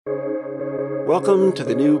Welcome to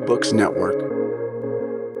the New Books Network.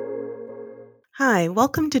 Hi,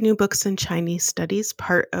 welcome to New Books in Chinese Studies,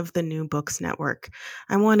 part of the New Books Network.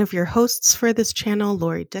 I'm one of your hosts for this channel,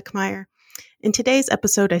 Lori Dickmeyer. In today's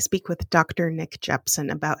episode, I speak with Dr. Nick Jepson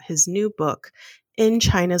about his new book, In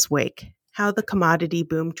China's Wake: How the Commodity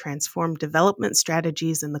Boom Transformed Development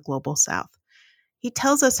Strategies in the Global South. He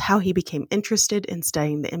tells us how he became interested in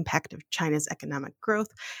studying the impact of China's economic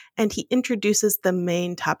growth, and he introduces the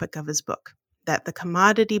main topic of his book, that the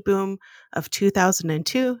commodity boom of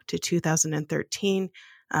 2002 to 2013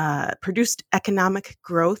 produced economic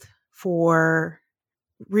growth for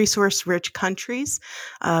resource-rich countries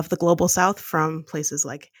of the Global South, from places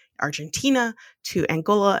like Argentina to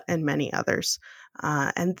Angola and many others.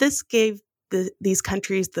 And this gave these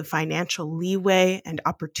countries the financial leeway and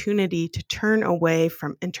opportunity to turn away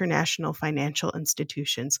from international financial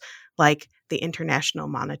institutions like the International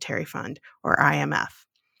Monetary Fund, or IMF.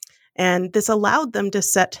 And this allowed them to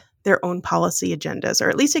set their own policy agendas, or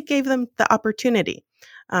at least it gave them the opportunity.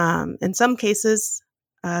 In some cases,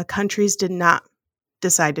 countries did not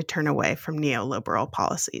decide to turn away from neoliberal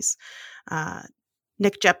policies.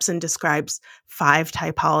 Nick Jepson describes 5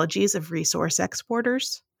 typologies of resource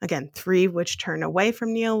exporters. Again, 3 which turn away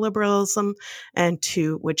from neoliberalism and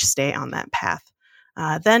 2 which stay on that path.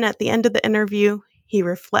 Then at the end of the interview, he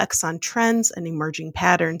reflects on trends and emerging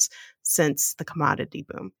patterns since the commodity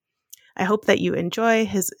boom. I hope that you enjoy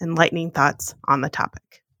his enlightening thoughts on the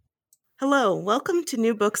topic. Hello, welcome to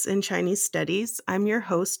New Books in Chinese Studies. I'm your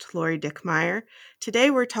host, Lori Dickmeyer.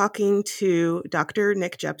 Today we're talking to Dr.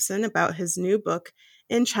 Nick Jepson about his new book,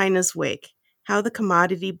 In China's Wake: How the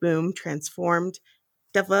Commodity Boom Transformed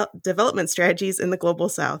Development Strategies in the Global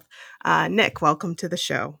South. Nick, welcome to the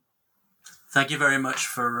show. Thank you very much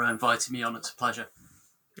for inviting me on. It's a pleasure.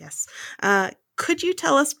 Yes.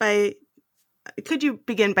 Could you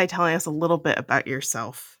begin by telling us a little bit about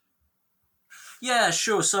yourself? Yeah,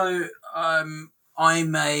 sure. So I'm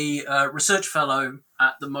a research fellow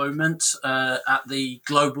at the moment at the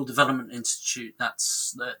Global Development Institute.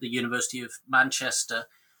 That's the University of Manchester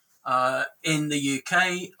in the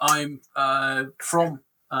UK. I'm from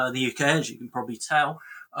the UK, as you can probably tell.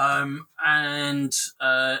 And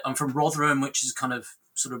I'm from Rotherham, which is kind of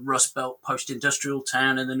sort of Rust Belt post-industrial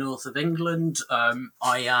town in the north of England.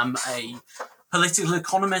 I am a political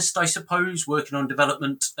economist, I suppose, working on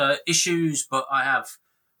development issues, but I have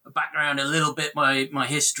a background a little bit. My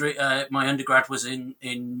history, my undergrad was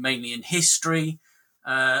mainly in history,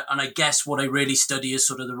 and I guess what I really study is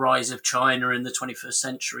sort of the rise of China in the 21st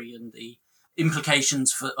century and the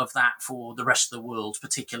implications of that for the rest of the world,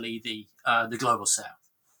 particularly the global south.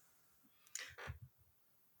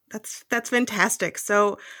 That's fantastic.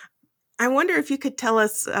 So I wonder if you could tell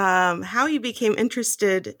us how you became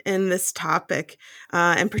interested in this topic,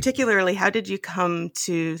 and particularly, how did you come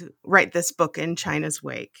to write this book, In China's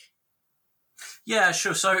Wake? Yeah,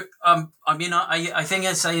 sure. So, I think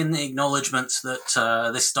I say in the acknowledgements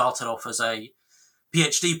that this started off as a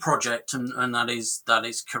PhD project, and that is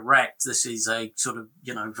correct. This is a sort of,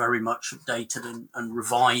 very much updated and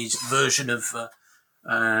revised version of,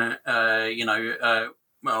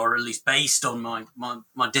 or at least based on my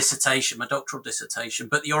dissertation, my doctoral dissertation.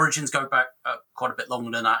 But the origins go back quite a bit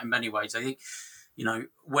longer than that in many ways. I think,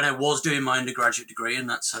 when I was doing my undergraduate degree, and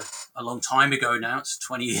that's a long time ago now, it's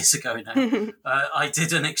 20 years ago now, I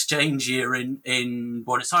did an exchange year in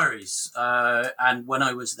Buenos Aires. And when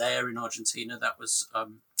I was there in Argentina, that was,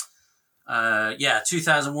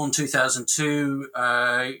 2001, 2002,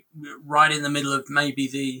 right in the middle of maybe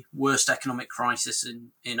the worst economic crisis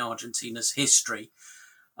in Argentina's history.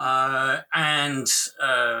 And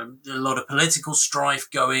a lot of political strife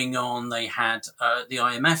going on. They had the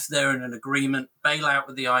IMF there and an agreement bailout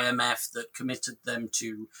with the IMF that committed them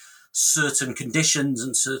to certain conditions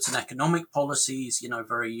and certain economic policies,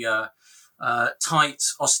 very tight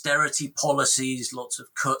austerity policies, lots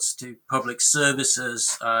of cuts to public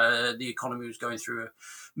services. The economy was going through a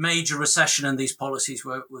major recession, and these policies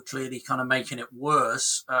were clearly kind of making it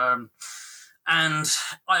worse. And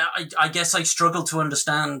I guess I struggled to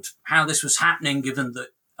understand how this was happening, given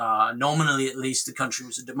that nominally, at least, the country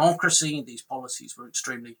was a democracy. These policies were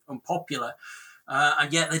extremely unpopular.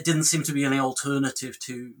 And yet there didn't seem to be any alternative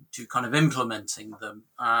to kind of implementing them.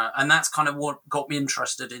 And that's kind of what got me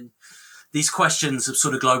interested in these questions of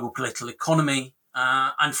sort of global political economy.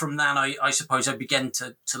 And from that, I suppose I began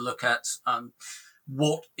to look at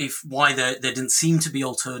why there didn't seem to be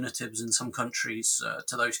alternatives in some countries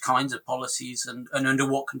to those kinds of policies, and under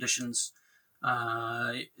what conditions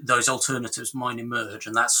those alternatives might emerge.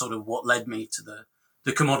 And that's sort of what led me to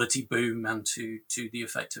the commodity boom and to the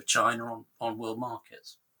effect of China on world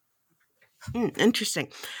markets. Interesting.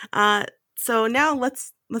 So now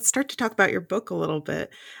let's start to talk about your book a little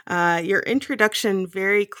bit. Your introduction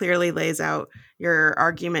very clearly lays out your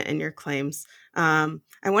argument and your claims. I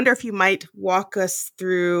wonder if you might walk us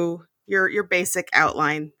through your basic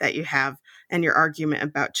outline that you have and your argument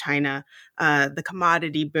about China, the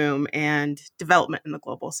commodity boom, and development in the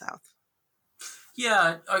global South.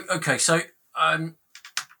 Yeah. Okay. So, I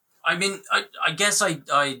mean, I guess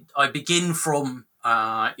I begin from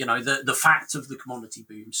the fact of the commodity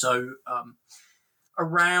boom. So,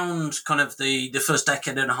 around kind of the first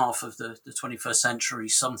decade and a half of the 21st century,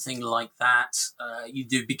 something like that, you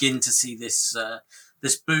do begin to see this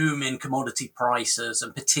boom in commodity prices,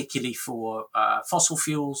 and particularly for fossil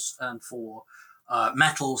fuels and for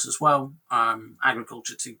metals as well,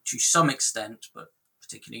 agriculture to some extent, but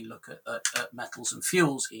particularly look at metals and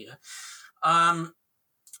fuels here.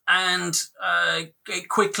 And it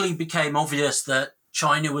quickly became obvious that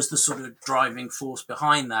China was the sort of driving force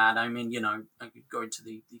behind that. I mean, I could go into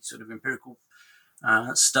the sort of empirical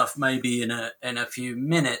stuff maybe in a few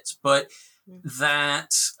minutes, but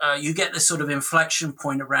that you get this sort of inflection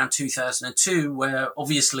point around 2002, where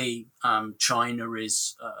obviously China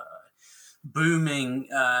is booming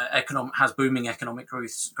economic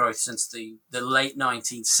growth since the late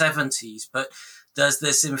 1970s, but there's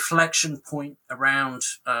this inflection point around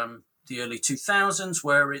the early 2000s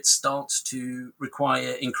where it starts to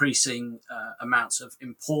require increasing amounts of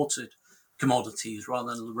imported commodities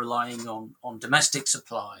rather than relying on domestic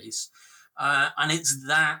supplies. And it's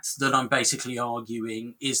that I'm basically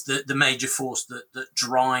arguing is the major force that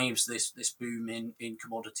drives this boom in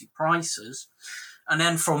commodity prices. And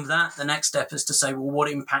then from that, the next step is to say, well,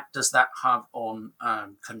 what impact does that have on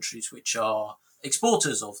countries which are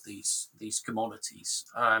exporters of these commodities?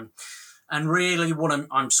 And really, what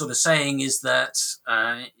I'm sort of saying is that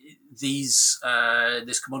this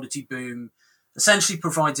commodity boom essentially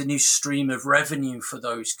provides a new stream of revenue for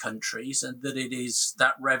those countries, and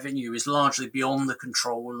that revenue is largely beyond the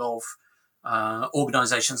control of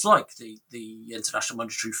organizations like the International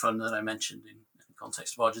Monetary Fund that I mentioned in the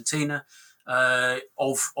context of Argentina,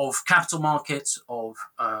 of capital markets, of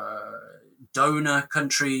donor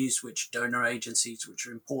countries, donor agencies, which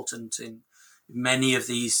are important in many of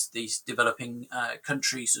these developing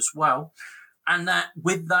countries as well. And that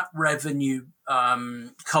with that revenue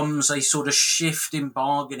comes a sort of shift in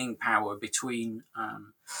bargaining power between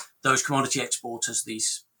those commodity exporters,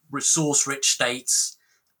 these resource-rich states,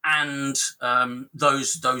 and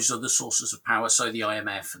those other sources of power, so the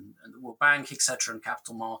IMF and the World Bank, etc., and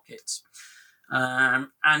capital markets. And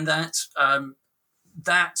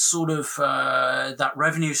that sort of that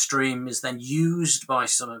revenue stream is then used by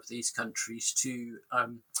some of these countries to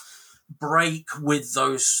break with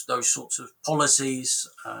those sorts of policies,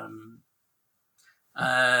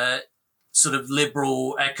 sort of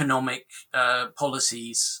liberal economic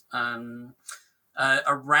policies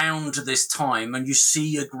around this time, and you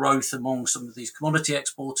see a growth among some of these commodity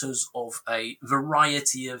exporters of a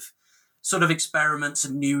variety of sort of experiments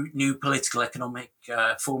and new political economic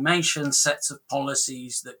formation sets of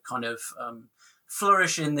policies that kind of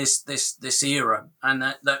flourish in this era, and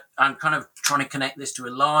that I'm kind of trying to connect this to a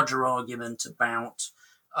larger argument about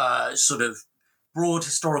sort of broad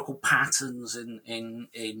historical patterns in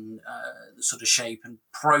the sort of shape and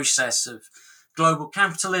process of global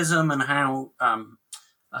capitalism, and how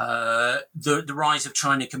the rise of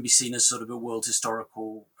China can be seen as sort of a world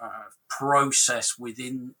historical process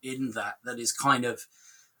within that is kind of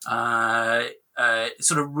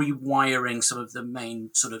sort of rewiring some of the main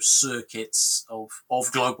sort of circuits of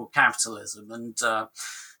global capitalism. And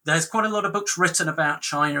there's quite a lot of books written about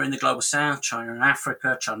China in the global South, China in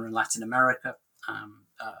Africa, China in Latin America,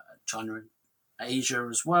 China in Asia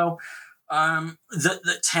as well.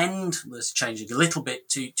 That tend, that's changing a little bit,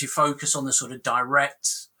 to focus on the sort of direct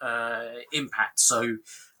impact. So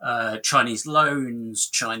Chinese loans,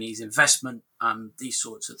 Chinese investment, these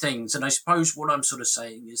sorts of things. And I suppose what I'm sort of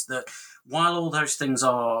saying is that while all those things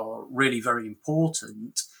are really very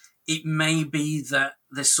important, it may be that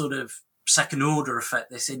this sort of second order effect,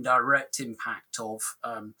 this indirect impact of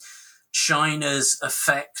China's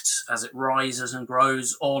effect as it rises and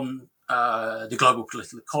grows on the global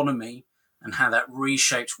political economy, and how that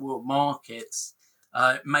reshapes world markets,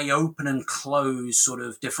 may open and close sort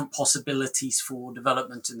of different possibilities for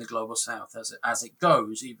development in the global South as it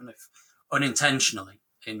goes, even if unintentionally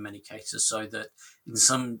in many cases, so that in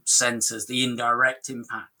some senses the indirect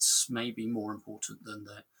impacts may be more important than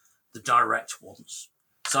the direct ones.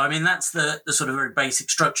 So, I mean, that's the sort of very basic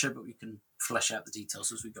structure, but we can flesh out the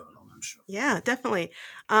details as we go along, I'm sure. Yeah, definitely.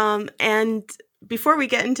 And before we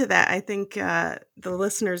get into that, I think the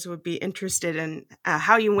listeners would be interested in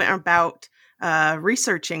how you went about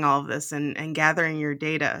researching all of this and gathering your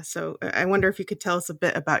data. So I wonder if you could tell us a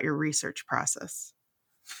bit about your research process.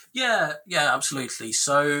 Yeah, absolutely.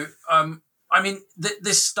 So,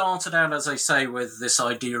 this started out, as I say, with this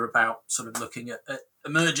idea about sort of looking at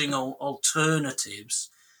emerging alternatives,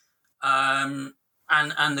 and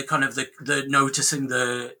the kind of the noticing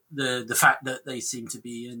the fact that they seem to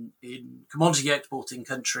be in commodity exporting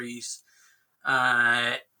countries,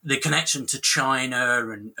 the connection to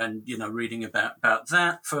China, and reading about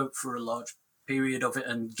that for a large period of it,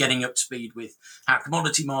 and getting up to speed with how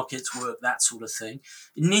commodity markets work, that sort of thing.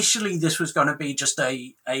 Initially, this was going to be just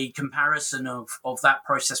a comparison of that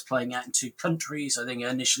process playing out in two countries. I think it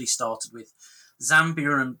initially started with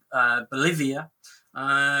Zambia and Bolivia,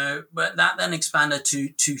 but that then expanded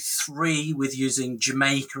to three, with using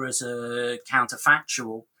Jamaica as a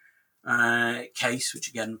counterfactual case, which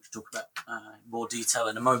again we can talk about in more detail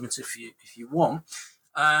in a moment if you want.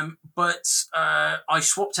 But I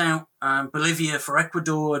swapped out Bolivia for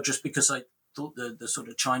Ecuador just because I thought the sort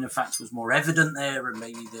of China fact was more evident there, and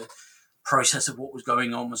maybe the process of what was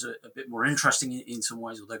going on was a bit more interesting in some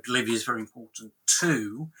ways, although Bolivia is very important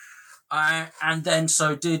too. And then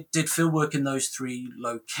so did field work in those three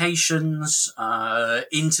locations,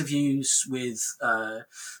 interviews with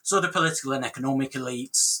sort of political and economic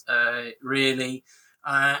elites, really,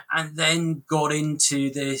 and then got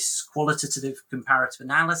into this qualitative comparative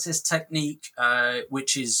analysis technique,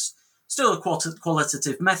 which is still a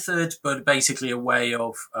qualitative method, but basically a way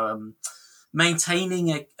of maintaining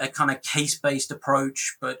a kind of case-based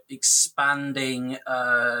approach, but expanding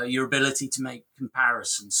your ability to make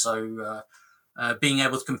comparisons. So being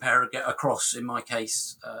able to compare across, in my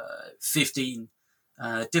case, 15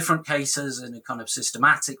 different cases in a kind of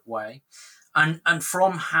systematic way. And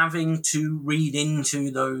from having to read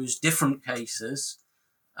into those different cases,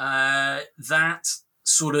 that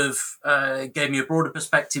sort of gave me a broader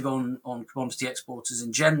perspective on commodity exporters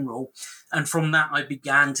in general. And from that, I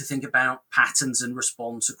began to think about patterns and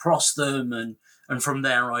response across them. And from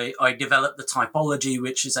there, I developed the typology,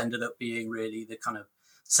 which has ended up being really the kind of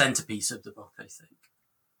centerpiece of the book, I think.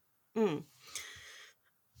 Mm.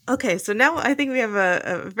 Okay, so now I think we have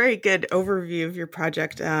a very good overview of your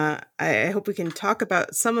project. I hope we can talk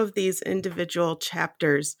about some of these individual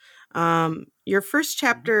chapters. Your first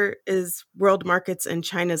chapter is World Markets in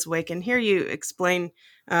China's Wake, and here you explain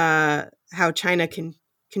how China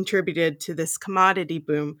contributed to this commodity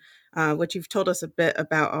boom, which you've told us a bit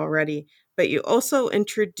about already. But you also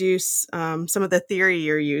introduce some of the theory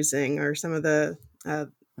you're using, or some of the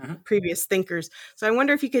previous thinkers. So I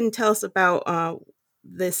wonder if you can tell us about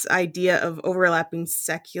this idea of overlapping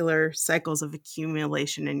secular cycles of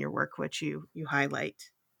accumulation in your work, which you highlight.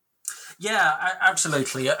 Yeah,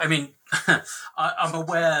 absolutely. I mean, I'm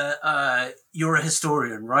aware you're a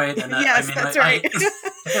historian, right? And yes, that's right.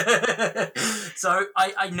 So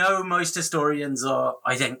I know most historians are,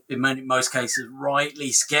 I think, in most cases,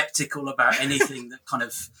 rightly skeptical about anything that kind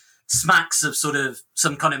of smacks of sort of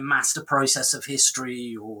some kind of master process of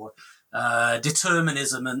history or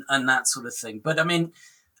determinism and that sort of thing. But I mean,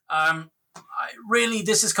 really,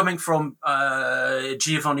 this is coming from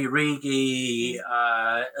Giovanni Righi,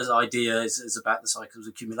 as ideas is about the cycles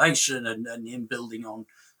of accumulation, and him building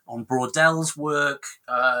on Brauddel's work.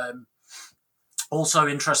 Also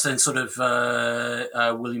interested in sort of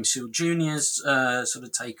William Sewell Jr.'s sort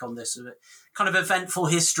of take on this kind of eventful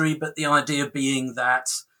history, but the idea being that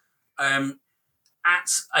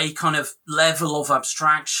at a kind of level of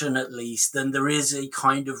abstraction, at least, then there is a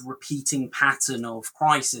kind of repeating pattern of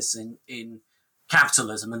crisis in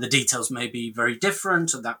capitalism, and the details may be very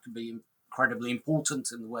different, and that can be incredibly important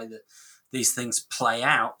in the way that these things play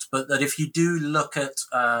out. But that if you do look at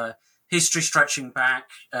history stretching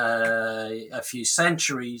back a few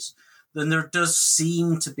centuries, then there does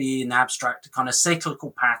seem to be an abstract kind of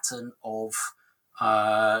cyclical pattern of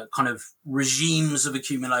kind of regimes of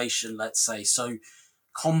accumulation, let's say. So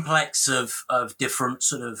complex of different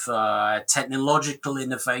sort of technological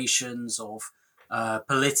innovations, of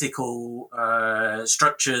political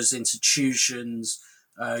structures, institutions,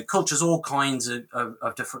 cultures, all kinds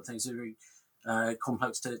of different things that are very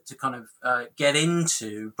complex to kind of get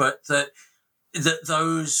into, but that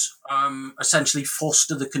those essentially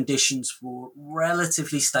foster the conditions for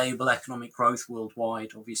relatively stable economic growth worldwide,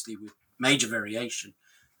 obviously with major variation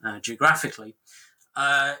geographically,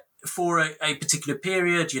 for a particular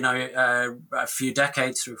period, a few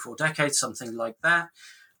decades, 3 or 4 decades, something like that,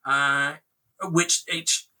 which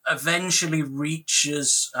eventually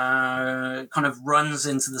reaches, kind of runs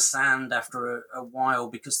into the sand after a while,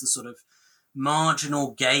 because the sort of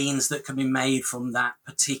marginal gains that can be made from that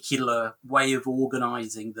particular way of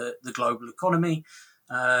organizing the global economy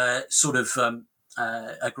are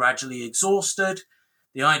gradually exhausted.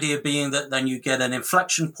 The idea being that then you get an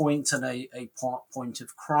inflection point and a point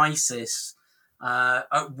of crisis,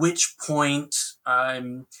 at which point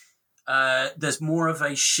there's more of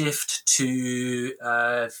a shift to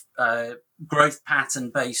growth pattern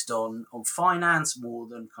based on finance more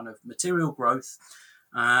than kind of material growth.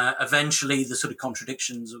 Eventually, the sort of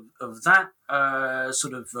contradictions of that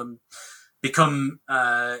become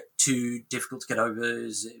too difficult to get over.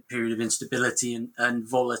 Is a period of instability and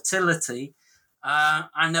volatility.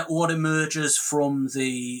 And that what emerges from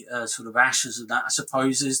the sort of ashes of that, I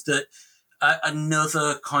suppose, is that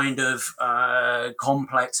another kind of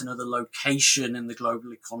complex, another location in the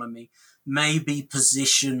global economy may be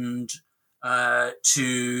positioned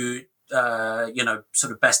to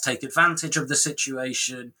sort of best take advantage of the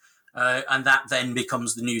situation, and that then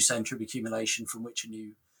becomes the new center of accumulation from which a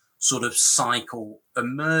new sort of cycle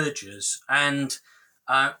emerges. And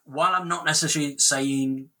while I'm not necessarily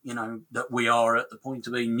saying, that we are at the point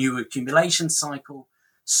of a new accumulation cycle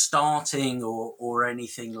starting or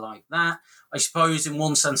anything like that, I suppose in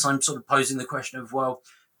one sense I'm sort of posing the question of, well,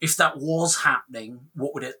 if that was happening,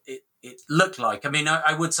 what would it look like? I mean,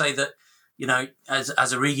 I would say that,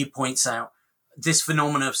 as Arrighi points out, this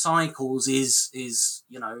phenomenon of cycles is as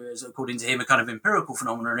according to him, a kind of empirical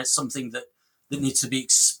phenomenon. It's something that needs to be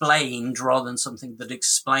explained rather than something that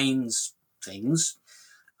explains things.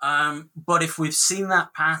 But if we've seen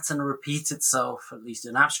that pattern repeat itself, at least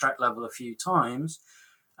at an abstract level, a few times,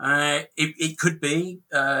 it could be,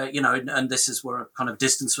 and this is where I kind of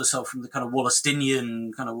distance myself from the kind of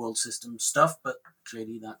Wallistinian kind of world system stuff, but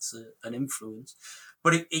clearly that's an influence.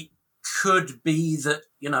 But it could be that,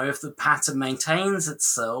 if the pattern maintains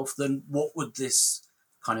itself, then what would this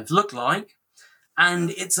kind of look like? And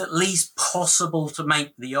it's at least possible to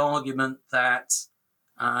make the argument that,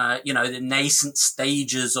 the nascent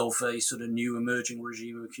stages of a sort of new emerging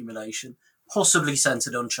regime of accumulation, possibly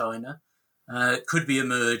centered on China, could be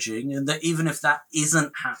emerging. And that even if that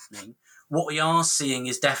isn't happening, what we are seeing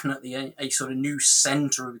is definitely a sort of new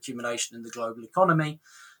center of accumulation in the global economy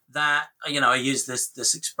that, I use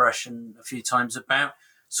this expression a few times about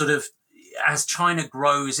sort of as China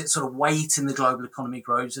grows, its sort of weight in the global economy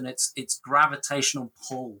grows, and its gravitational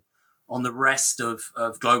pull on the rest of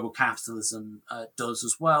global capitalism does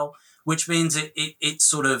as well, which means it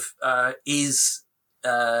sort of is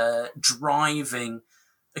driving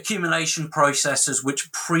accumulation processes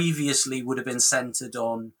which previously would have been centered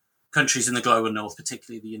on countries in the global north,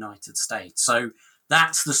 particularly the United States. So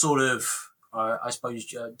that's the sort of, I suppose,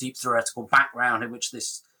 deep theoretical background in which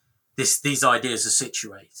these ideas are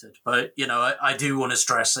situated. But, I do want to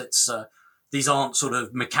stress these aren't sort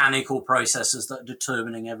of mechanical processes that are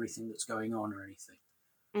determining everything that's going on or anything.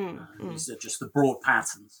 These are just the broad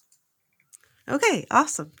patterns. Okay,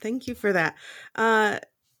 awesome. Thank you for that.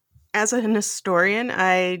 As an historian,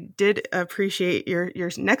 I did appreciate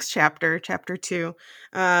your next chapter, chapter 2,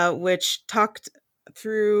 which talked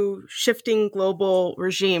through shifting global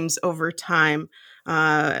regimes over time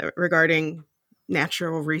regarding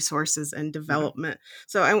natural resources and development.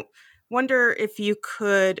 So I wonder if you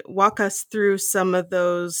could walk us through some of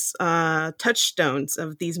those touchstones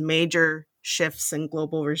of these major shifts in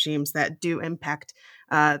global regimes that do impact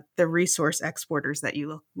the resource exporters that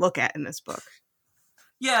you look at in this book.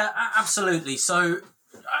 Yeah, absolutely. So,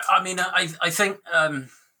 I mean, I think,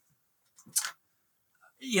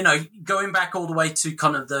 going back all the way to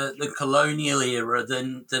kind of the colonial era,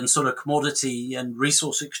 then sort of commodity and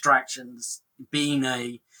resource extractions being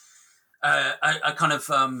a kind of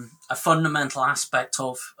a fundamental aspect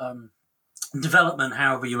of development,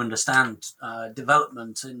 however you understand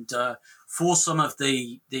development, and for some of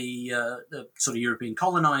the sort of European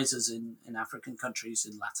colonizers in African countries,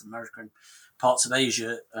 in Latin America, and parts of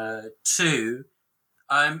Asia too,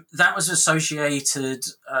 that was associated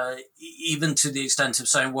even to the extent of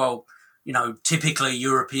saying, well, typically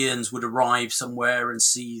Europeans would arrive somewhere and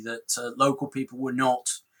see that local people were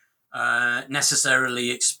not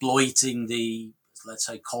necessarily exploiting the, let's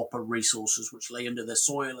say, copper resources which lay under their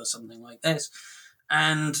soil or something like this.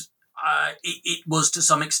 And it was to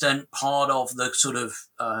some extent part of the sort of,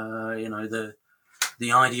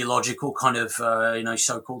 the ideological kind of,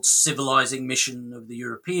 so-called civilizing mission of the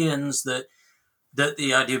Europeans, that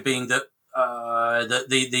the idea being that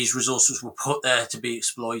these resources were put there to be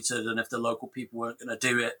exploited, and if the local people weren't going to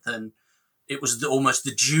do it, then it was almost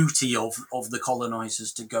the duty of the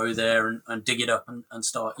colonizers to go there and dig it up and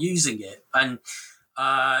start using it. And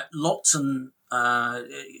lots and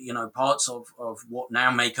parts of what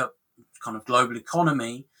now make up kind of global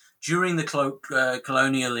economy during the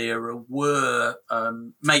colonial era were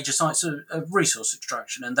major sites of resource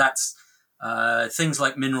extraction, and that's things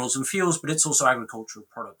like minerals and fuels, but it's also agricultural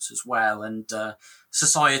products as well. And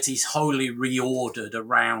societies wholly reordered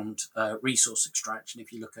around resource extraction.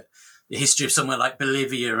 If you look at the history of somewhere like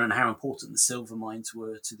Bolivia and how important the silver mines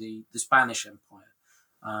were to the Spanish Empire,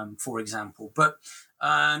 for example. But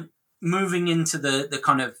moving into the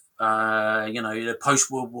kind of the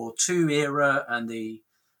post World War II era and the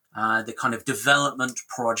kind of development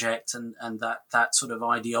project and that sort of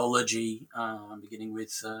ideology, beginning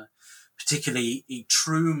with particularly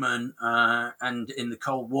Truman and in the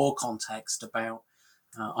Cold War context about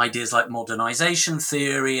ideas like modernization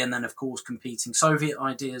theory, and then of course competing Soviet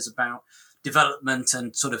ideas about development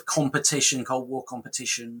and sort of competition, Cold War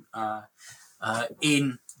competition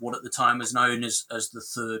in what at the time was known as the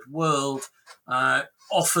Third World,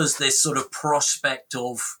 offers this sort of prospect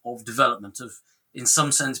of development, of in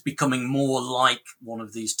some sense becoming more like one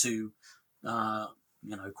of these two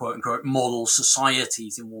quote unquote model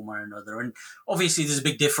societies in one way or another. And obviously there's a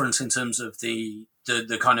big difference in terms of the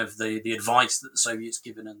kind of the advice that the Soviets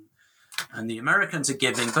given and the Americans are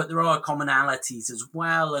giving, but there are commonalities as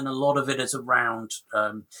well, and a lot of it is around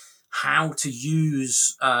how to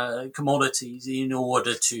use commodities in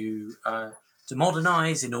order to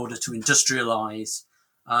modernize, in order to industrialize,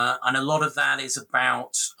 and a lot of that is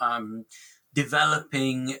about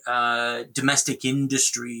developing domestic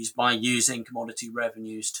industries by using commodity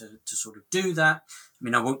revenues to sort of do that. I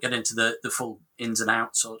mean, I won't get into the full ins and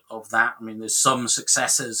outs of that. I mean, there's some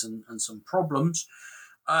successes and some problems.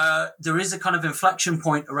 There is a kind of inflection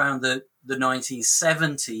point around the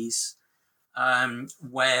 1970s,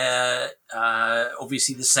 where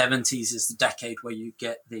obviously the 70s is the decade where you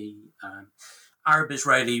get the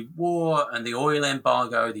Arab-Israeli war and the oil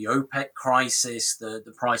embargo, the OPEC crisis,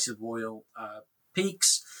 the price of oil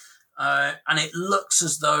peaks. And it looks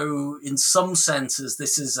as though, in some senses,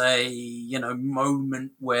 this is a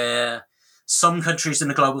moment where some countries in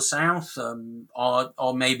the global south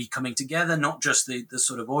are maybe coming together, not just the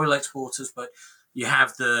sort of oil exporters, but you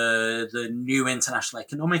have the new international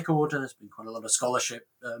economic order. There's been quite a lot of scholarship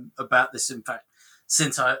about this, in fact,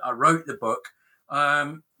 since I wrote the book.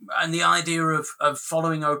 And the idea of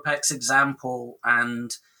following OPEC's example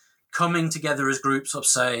and coming together as groups of,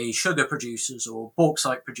 say, sugar producers or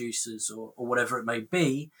bauxite producers or whatever it may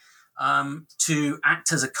be, to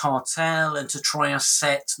act as a cartel and to try and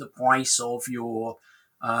set the price of your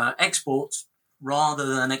exports rather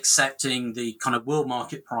than accepting the kind of world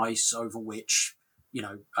market price over which,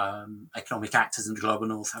 economic actors in the global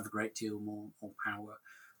north have a great deal more power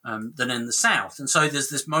than in the south. And so there's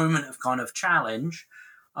this moment of kind of challenge.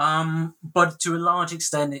 But to a large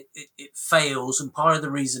extent, it fails, and part of the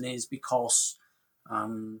reason is because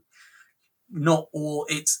not all.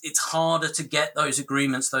 It's harder to get those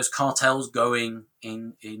agreements, those cartels going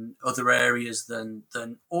in other areas than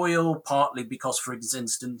oil. Partly because, for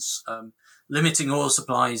instance, limiting oil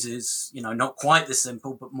supplies is not quite this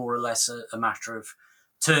simple, but more or less a matter of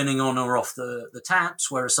turning on or off the taps,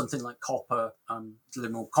 whereas something like copper is a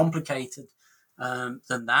little more complicated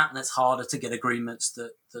than that, and it's harder to get agreements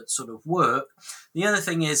that sort of work. The other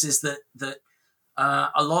thing is that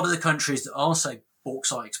a lot of the countries that are, say,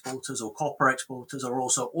 bauxite exporters or copper exporters are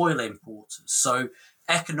also oil importers. So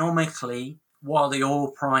economically, while the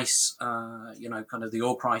oil price, kind of the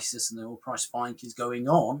oil crisis and the oil price spike is going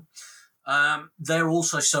on, they're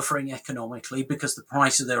also suffering economically because the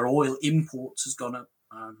price of their oil imports has gone up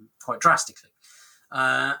quite drastically.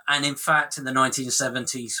 And in fact, in the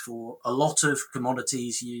 1970s, for a lot of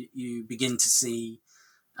commodities, you begin to see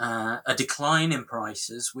a decline in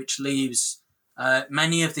prices, which leaves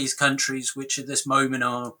many of these countries, which at this moment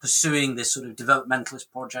are pursuing this sort of developmentalist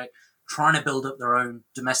project, trying to build up their own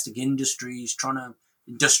domestic industries, trying to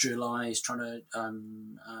industrialize, trying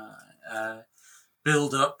to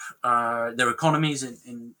build up their economies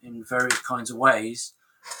in various kinds of ways,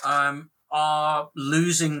 are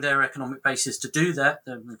losing their economic basis to do that,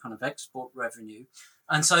 the kind of export revenue.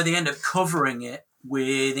 And so they end up covering it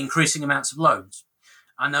with increasing amounts of loans.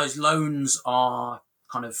 And those loans are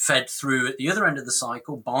kind of fed through at the other end of the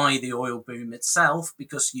cycle by the oil boom itself,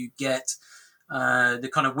 because you get the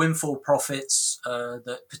kind of windfall profits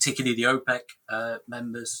that particularly the OPEC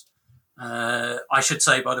members, I should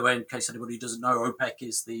say, by the way, in case anybody doesn't know, OPEC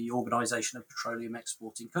is the Organization of Petroleum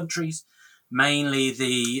Exporting Countries, mainly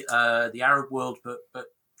the Arab world, but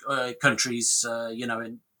countries,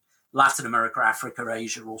 in Latin America, Africa,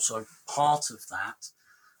 Asia, also part of that.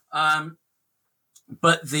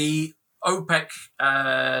 But the OPEC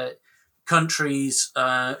countries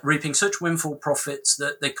reaping such windfall profits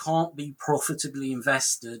that they can't be profitably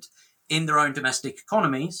invested in their own domestic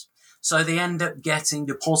economies. So they end up getting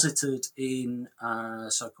deposited in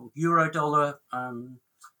so-called Eurodollar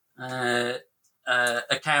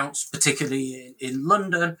accounts, particularly in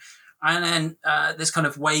London. And then this kind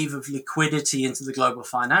of wave of liquidity into the global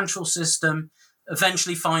financial system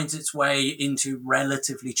eventually finds its way into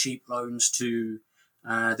relatively cheap loans to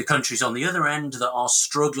the countries on the other end that are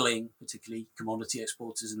struggling, particularly commodity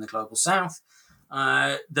exporters in the global south,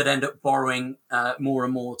 that end up borrowing more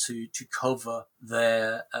and more to cover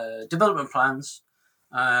their development plans.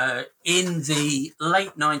 In the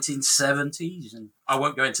late 1970s, and I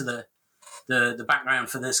won't go into the background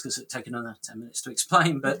for this because it'd take another 10 minutes to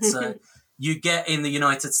explain, but you get in the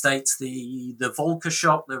United States the Volcker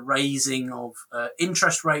shock, the raising of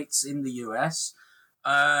interest rates in the US,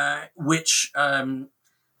 which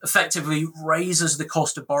effectively raises the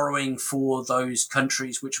cost of borrowing for those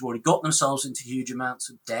countries which have already got themselves into huge amounts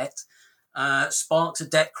of debt, sparks a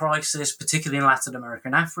debt crisis, particularly in Latin America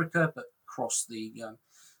and Africa, but across the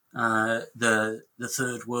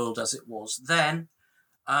third world as it was then.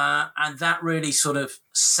 And that really sort of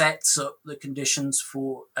sets up the conditions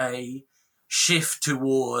for a shift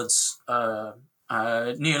towards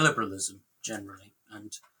neoliberalism generally. And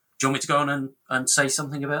do you want me to go on and say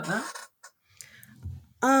something about that?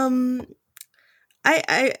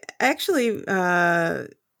 I actually,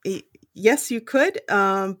 yes, you could,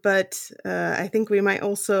 but I think we might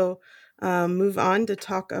also move on to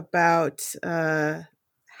talk about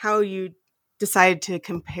how you decided to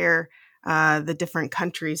compare the different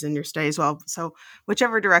countries in your study as well. So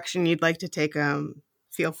whichever direction you'd like to take,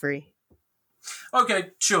 feel free.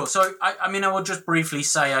 Okay, sure. So, I mean, I will just briefly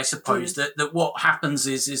say, I suppose, that what happens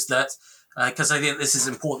is that, because I think this is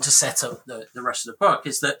important to set up the rest of the book,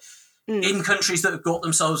 is that in countries that have got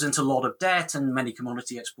themselves into a lot of debt, and many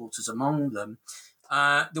commodity exporters among them,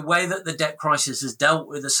 the way that the debt crisis is dealt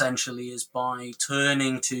with essentially is by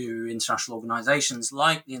turning to international organizations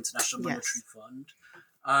like the International Monetary Fund,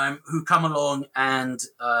 who come along and,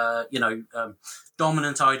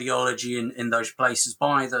 dominant ideology in those places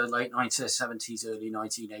by the late 1970s, early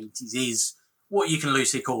 1980s is what you can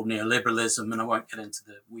loosely call neoliberalism. And I won't get into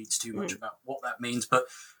the weeds too much about what that means, but,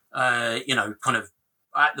 kind of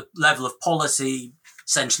at the level of policy,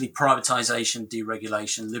 essentially privatization,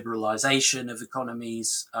 deregulation, liberalization of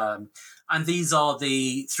economies. And these are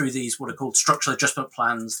through these what are called structural adjustment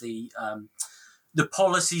plans, the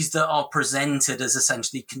policies that are presented as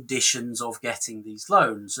essentially conditions of getting these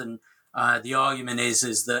loans. And the argument is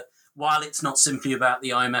that while it's not simply about the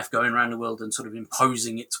IMF going around the world and sort of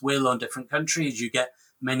imposing its will on different countries, you get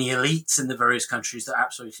many elites in the various countries that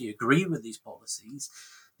absolutely agree with these policies.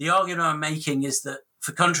 The argument I'm making is that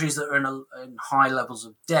for countries that are in high levels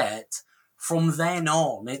of debt, from then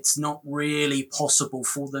on, it's not really possible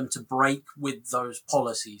for them to break with those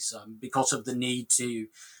policies because of the need to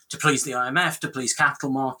please the IMF, to please capital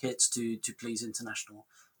markets, to please international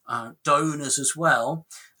donors as well.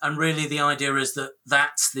 And really the idea is that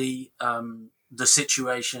that's the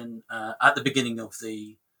situation at the beginning of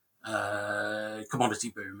the commodity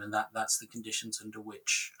boom, and that's the conditions under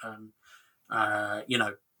which,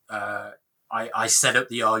 I set up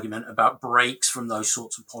the argument about breaks from those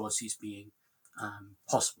sorts of policies being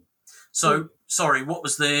possible. So, sorry, what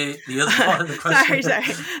was the other part of the question? sorry.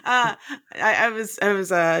 I was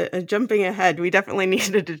jumping ahead. We definitely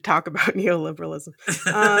needed to talk about neoliberalism.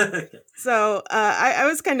 So I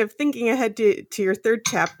was kind of thinking ahead to your third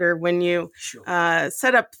chapter when you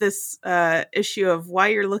set up this issue of why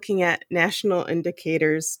you're looking at national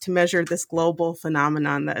indicators to measure this global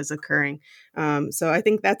phenomenon that is occurring. So I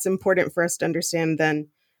think that's important for us to understand then,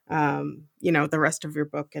 the rest of your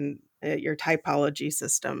book and your typology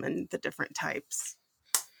system and the different types.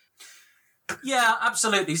 Yeah,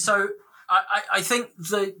 absolutely. So I think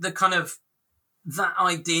the kind of that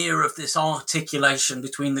idea of this articulation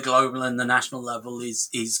between the global and the national level is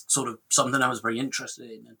sort of something I was very interested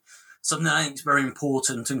in, and something I think is very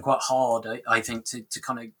important and quite hard, I think, to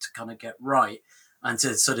kind of get right and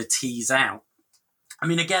to sort of tease out. I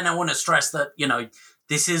mean, again, I want to stress that,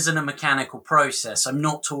 this isn't a mechanical process. I'm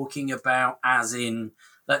not talking about as in,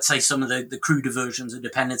 let's say, some of the cruder versions of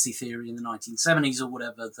dependency theory in the 1970s or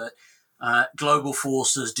whatever, that global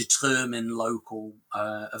forces determine local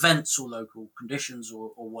events or local conditions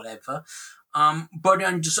or whatever. But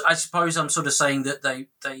I suppose I'm sort of saying that they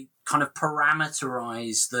kind of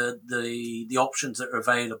parameterize the options that are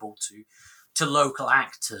available to local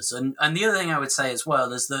actors. And the other thing I would say as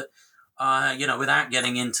well is that, without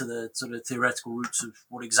getting into the sort of theoretical roots of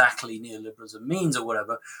what exactly neoliberalism means or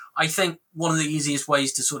whatever, I think one of the easiest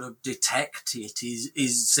ways to sort of detect it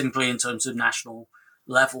is simply in terms of national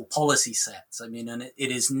level policy sets. I mean, and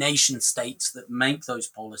it is nation states that make those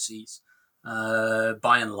policies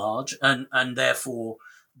by and large, and therefore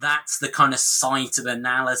that's the kind of site of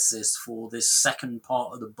analysis for this second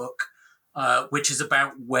part of the book, which is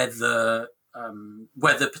about whether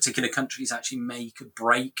particular countries actually make a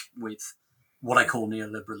break with what I call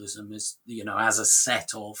neoliberalism is, as a set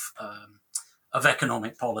of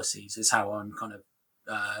economic policies is how I'm kind of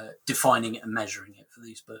defining it and measuring it for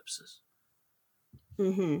these purposes.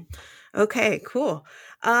 Mm-hmm. Okay, cool.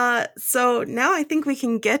 So now I think we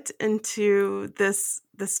can get into this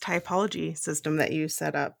typology system that you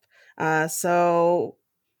set up. So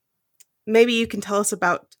maybe you can tell us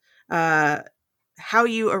about how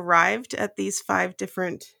you arrived at these 5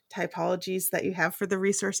 different typologies that you have for the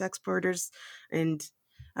resource exporters, and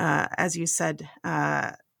as you said,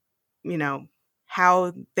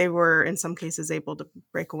 how they were in some cases able to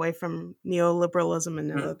break away from neoliberalism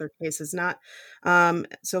and in other cases not.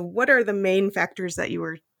 So what are the main factors that you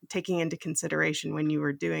were taking into consideration when you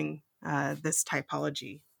were doing this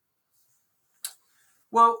typology?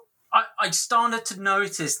 Well, I started to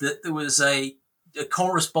notice that there was a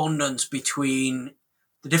correspondence between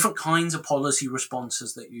the different kinds of policy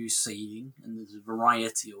responses that you're seeing, and there's a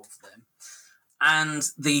variety of them,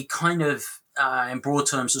 and the kind of, in broad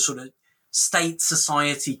terms, the sort of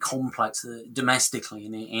state-society complex domestically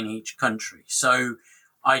in each country. So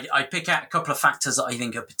I pick out a couple of factors that I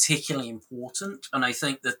think are particularly important, and I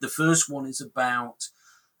think that the first one is about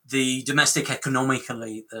the domestic economic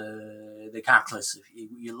elite, the capitalists, if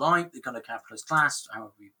you like, the kind of capitalist class,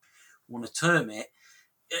 however you want to term it.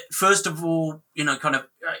 First of all, kind of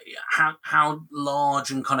how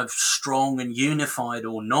large and kind of strong and unified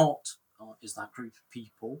or not is that group of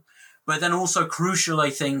people. But then also crucial, I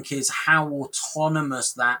think, is how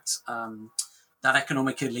autonomous that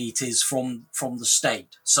economic elite is from the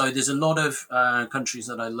state. So there's a lot of countries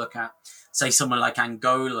that I look at, say somewhere like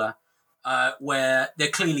Angola, where there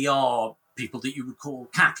clearly are people that you would call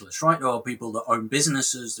capitalists, right? There are people that own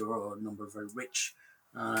businesses. There are a number of very rich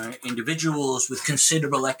individuals with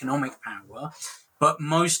considerable economic power. But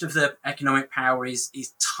most of the economic power is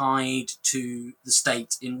tied to the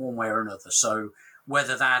state in one way or another. So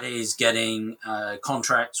whether that is getting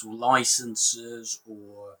contracts or licenses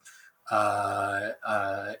or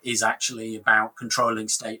is actually about controlling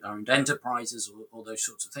state-owned enterprises or those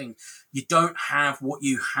sorts of things. You don't have what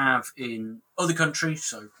you have in other countries,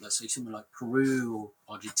 so let's say somewhere like Peru or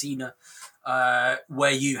Argentina,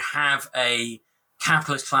 where you have a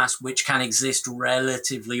capitalist class which can exist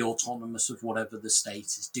relatively autonomous of whatever the state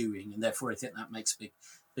is doing. And therefore, I think that makes a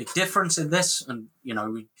big difference in this. And,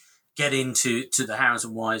 we get into the hows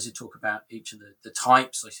and whys and talk about each of the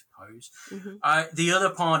types, I suppose. Mm-hmm. The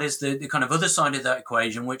other part is the kind of other side of that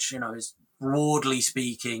equation, which, is broadly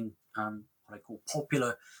speaking, what I call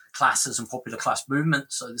popular classes and popular class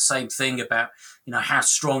movements. So the same thing about, how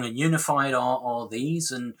strong and unified are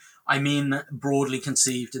these. And I mean broadly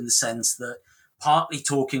conceived in the sense that partly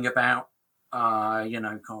talking about, kind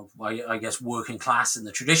of, I guess, working class in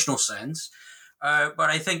the traditional sense. But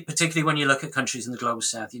I think particularly when you look at countries in the global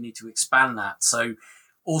south, you need to expand that. So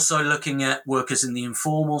also looking at workers in the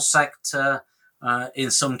informal sector, in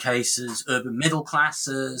some cases, urban middle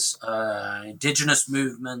classes, indigenous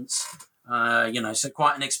movements, so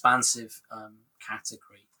quite an expansive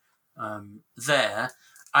category there.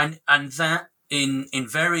 And that in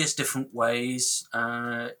various different ways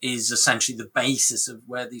is essentially the basis of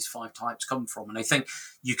where these 5 types come from. And I think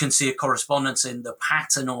you can see a correspondence in the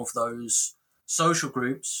pattern of those social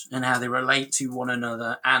groups and how they relate to one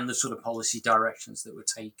another and the sort of policy directions that were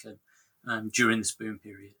taken during this boom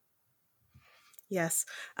period. Yes.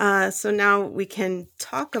 So now we can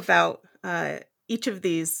talk about each of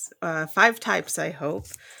these 5 types, I hope.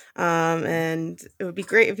 And it would be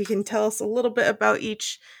great if you can tell us a little bit about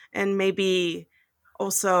each and maybe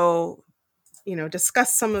also,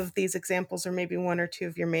 discuss some of these examples or maybe 1 or 2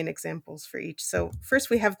 of your main examples for each. So first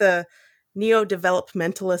we have the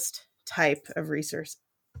neo-developmentalist type of resource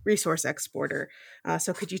exporter.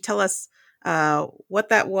 So could you tell us what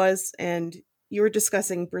that was? And you were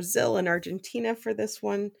discussing Brazil and Argentina for this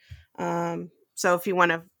one. So if you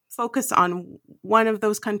want to focus on one of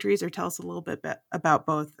those countries or tell us a little bit about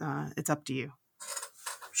both, it's up to you.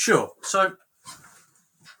 Sure. So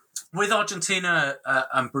with Argentina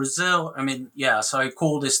and Brazil, I mean, so I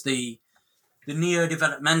call this the the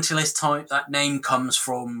neo-developmentalist type. That name comes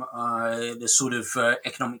from the sort of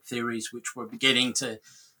economic theories which were beginning to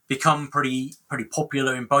become pretty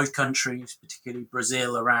popular in both countries, particularly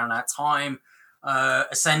Brazil around that time.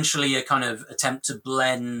 Essentially, a kind of attempt to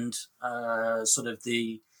blend sort of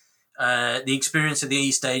the experience of the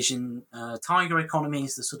East Asian tiger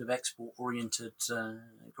economies, the sort of export-oriented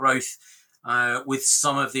growth, with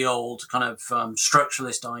some of the old kind of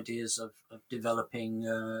structuralist ideas of developing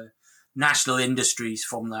national industries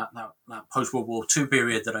from that post-World War II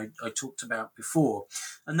period that I talked about before.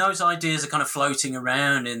 And those ideas are kind of floating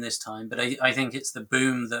around in this time, but I think it's the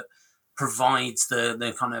boom that provides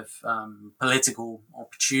the kind of political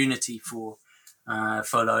opportunity for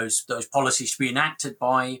those policies to be enacted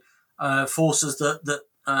by forces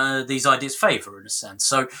that these ideas favour, in a sense.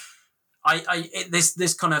 So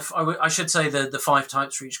this kind of, I should say the 5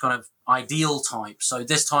 types for each kind of ideal type. So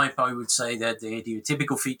this type, I would say that the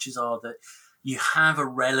idiotypical features are that you have a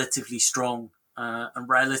relatively strong and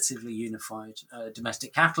relatively unified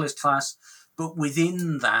domestic capitalist class. But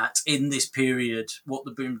within that, in this period, what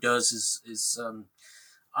the boom does is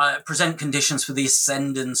present conditions for the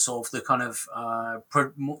ascendance of the kind of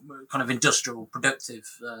industrial,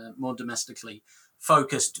 productive, more domestically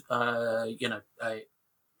focused,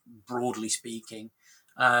 broadly speaking,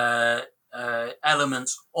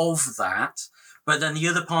 elements of that. But then the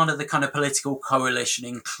other part of the kind of political coalition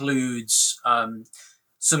includes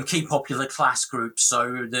some key popular class groups.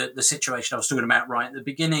 So the situation I was talking about right at the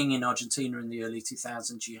beginning in Argentina in the early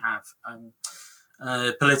 2000s, you have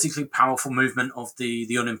politically powerful movement of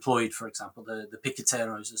the unemployed, for example, the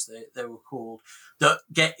piqueteros, as they were called, that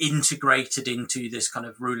get integrated into this kind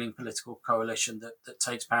of ruling political coalition that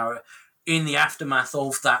takes power in the aftermath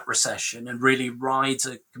of that recession and really rides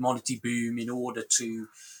a commodity boom in order to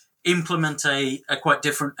implement a quite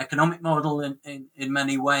different economic model in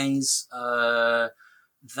many ways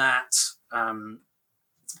that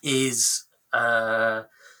is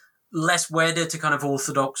less wedded to kind of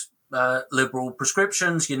orthodox liberal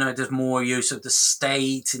prescriptions. There's more use of the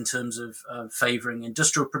state in terms of favouring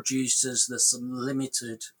industrial producers. There's some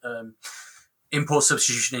limited import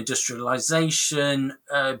substitution industrialization,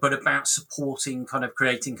 but about supporting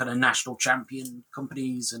creating national champion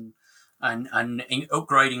companies and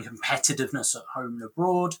upgrading competitiveness at home and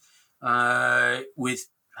abroad with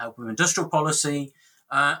help with industrial policy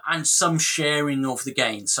and some sharing of the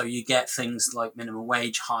gains. So you get things like minimum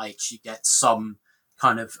wage hikes, you get some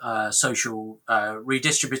kind of social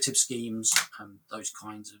redistributive schemes, those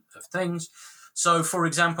kinds of things. So, for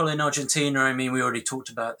example, in Argentina, we already talked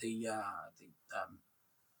about the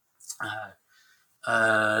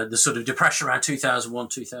sort of depression around 2001,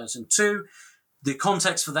 2002. The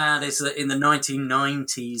context for that is that in the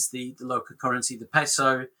 1990s, the local currency, the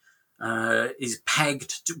peso, is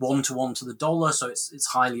pegged 1-to-1 to the dollar, so it's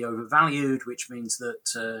highly overvalued, which means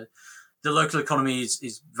that the local economy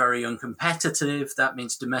is very uncompetitive. That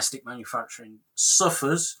means domestic manufacturing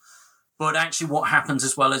suffers. But actually what happens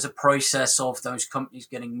as well is a process of those companies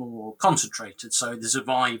getting more concentrated. So the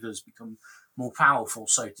survivors become more powerful,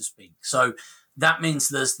 so to speak. So that means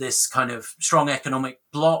there's this kind of strong economic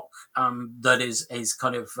bloc that is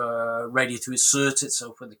kind of ready to assert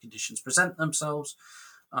itself when the conditions present themselves.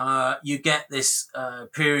 You get this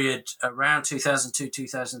period around 2002,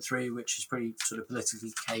 2003, which is pretty sort of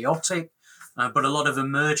politically chaotic, but a lot of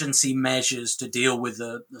emergency measures to deal with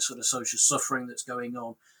the sort of social suffering that's going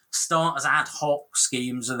on start as ad hoc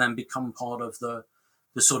schemes and then become part of the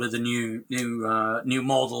sort of the new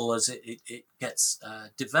model as it gets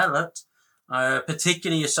developed,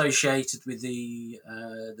 particularly associated with the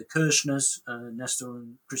Kirchners, Nestor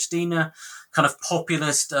and Cristina, kind of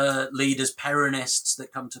populist leaders, Peronists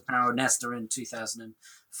that come to power. Nestor in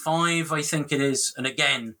 2005, I think it is, and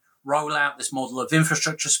again roll out this model of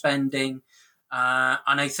infrastructure spending.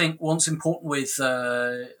 And I think what's important with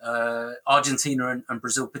Argentina and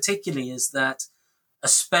Brazil particularly is that,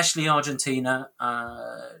 especially Argentina,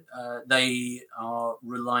 they are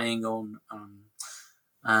relying on,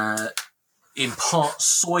 in part,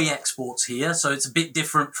 soy exports here. So it's a bit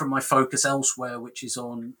different from my focus elsewhere, which is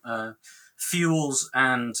on fuels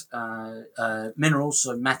and minerals,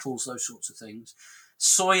 so metals, those sorts of things.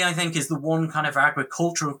 Soy, I think, is the one kind of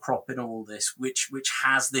agricultural crop in all this, which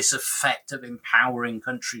has this effect of empowering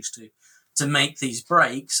countries to make these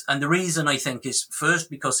breaks. And the reason, I think, is first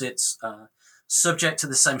because it's subject to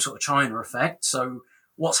the same sort of China effect. So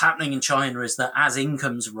what's happening in China is that as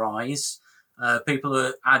incomes rise, people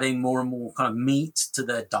are adding more and more kind of meat to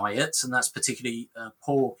their diets, and that's particularly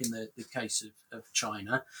pork in the case of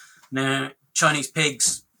China. Now, Chinese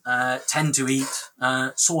pigs tend to eat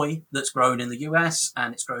soy that's grown in the US,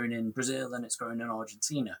 and it's grown in Brazil, and it's grown in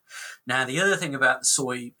Argentina. Now, the other thing about the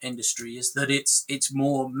soy industry is that it's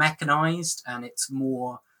more mechanized, and it's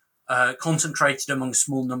more concentrated among a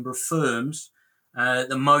small number of firms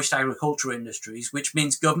than most agricultural industries, which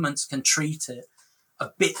means governments can treat it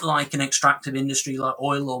a bit like an extractive industry like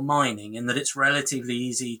oil or mining, in that it's relatively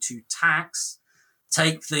easy to tax,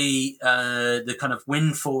 take the kind of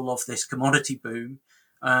windfall of this commodity boom,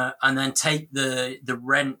 and then take the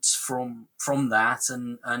rents from that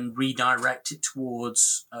and redirect it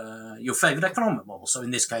towards your favoured economic model. So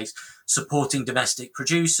in this case, supporting domestic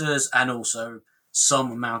producers and also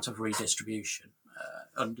some amount of redistribution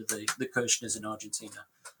under the Kirchners in Argentina,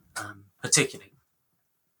 particularly.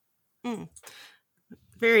 Mm.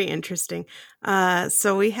 Very interesting.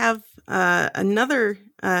 So we have another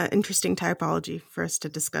interesting typology for us to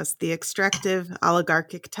discuss, the extractive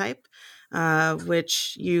oligarchic type,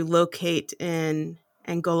 which you locate in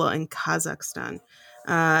Angola and Kazakhstan.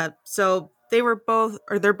 So they're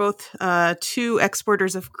both two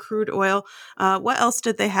exporters of crude oil. What else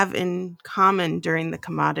did they have in common during the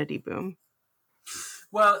commodity boom?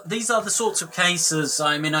 Well, these are the sorts of cases.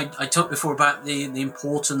 I mean, I talked before about the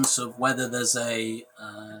importance of whether there's a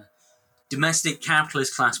domestic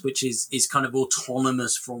capitalist class which is kind of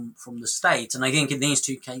autonomous from the state, and I think in these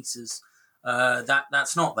two cases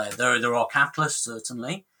that's not there. There are capitalists,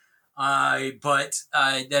 certainly, but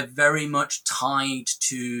they're very much tied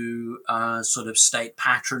to sort of state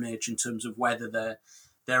patronage in terms of whether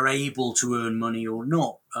they're able to earn money or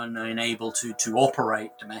not, and able to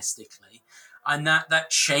operate domestically. And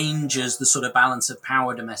that changes the sort of balance of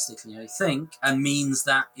power domestically, I think, and means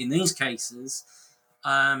that in these cases,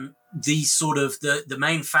 the sort of the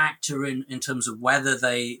main factor in terms of whether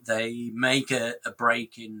they make a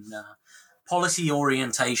break in policy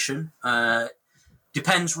orientation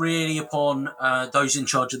depends really upon those in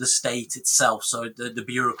charge of the state itself. So the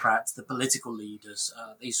bureaucrats, the political leaders,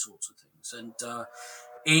 these sorts of things. And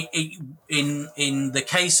in the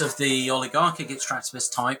case of the oligarchic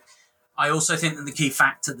extractivist type, I also think that the key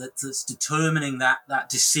factor that's determining that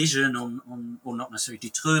decision on, or not necessarily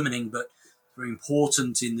determining, but very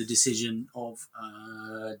important in the decision of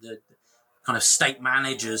the kind of state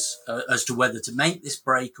managers as to whether to make this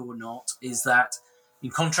break or not, is that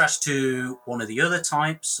in contrast to one of the other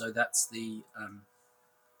types, so that's the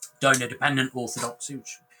donor-dependent orthodoxy,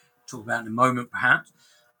 which we'll talk about in a moment perhaps,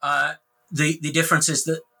 the difference is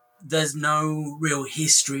that there's no real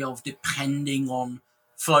history of depending on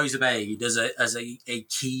flows of aid as a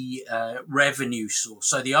key revenue source.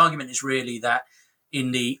 So the argument is really that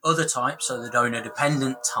in the other type, so the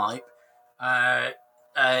donor-dependent type,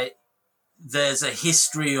 there's a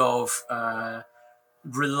history of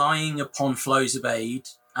relying upon flows of aid,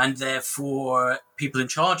 and therefore people in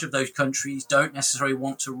charge of those countries don't necessarily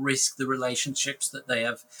want to risk the relationships that they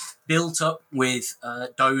have built up with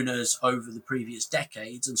donors over the previous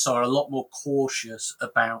decades, and so are a lot more cautious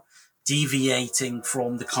about deviating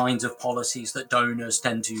from the kinds of policies that donors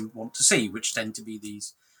tend to want to see, which tend to be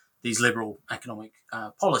these liberal economic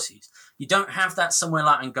policies. You don't have that somewhere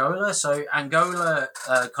like Angola. So Angola,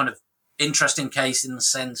 kind of interesting case in the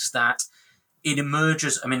sense that it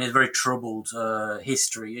emerges, I mean, it's a very troubled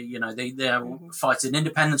history. You know, they fight an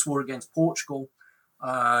independence war against Portugal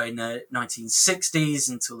in the 1960s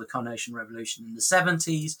until the Carnation Revolution in the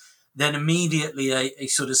 70s. Then immediately a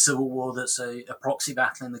sort of civil war that's a proxy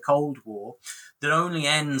battle in the Cold War that only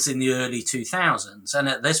ends in the early 2000s. And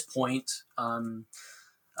at this point,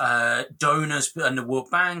 donors and the World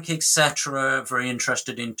Bank, etc., very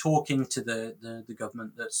interested in talking to the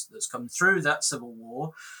government that's come through that civil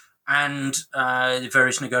war. And the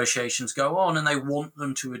various negotiations go on, and they want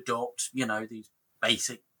them to adopt, you know, these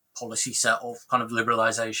basic policy set of kind of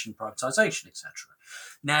liberalization, privatization, etc.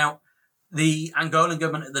 Now, the Angolan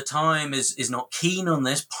government at the time is not keen on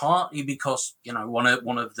this, partly because, you know, one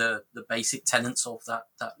of the basic tenets of that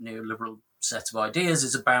neoliberal set of ideas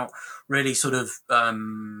is about really sort of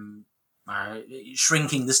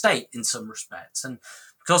shrinking the state in some respects. And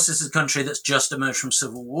because this is a country that's just emerged from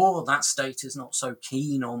civil war, that state is not so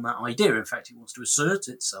keen on that idea. In fact, it wants to assert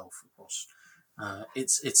itself across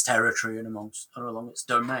its territory and along its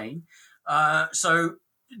domain. So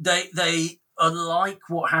they unlike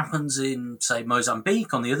what happens in, say,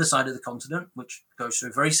 Mozambique on the other side of the continent, which goes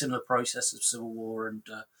through a very similar process of civil war and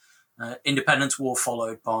independence war,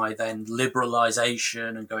 followed by then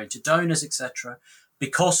liberalization and going to donors, etc.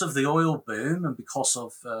 Because of the oil boom and because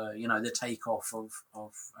of the takeoff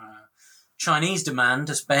of Chinese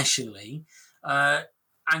demand, especially,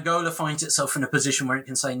 Angola finds itself in a position where it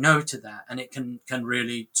can say no to that, and it can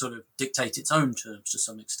really sort of dictate its own terms to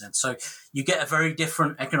some extent. So you get a very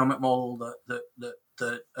different economic model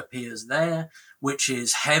that appears there, which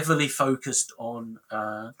is heavily focused on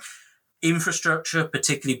infrastructure,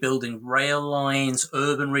 particularly building rail lines,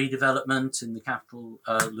 urban redevelopment in the capital,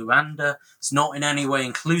 Luanda. It's not in any way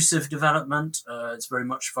inclusive development. It's very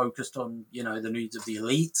much focused on, the needs of the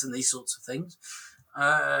elites and these sorts of things.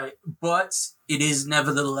 But it is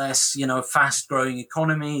nevertheless, fast growing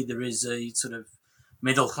economy. There is a sort of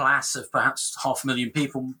middle class of perhaps 500,000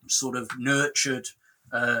 people sort of nurtured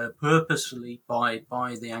purposefully by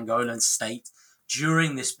the Angolan state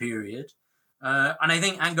during this period. And I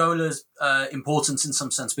think Angola's importance in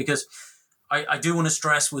some sense, because I do want to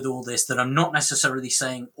stress with all this that I'm not necessarily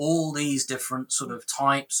saying all these different sort of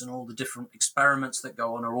types and all the different experiments that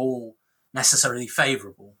go on are all necessarily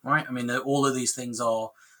favorable, right? I mean, all of these things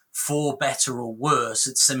are for better or worse.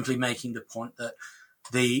 It's simply making the point that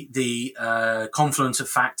the confluence of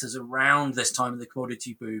factors around this time of the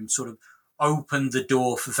commodity boom sort of opened the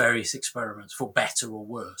door for various experiments, for better or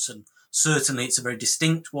worse. And certainly it's a very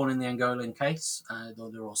distinct one in the Angolan case, though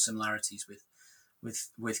there are similarities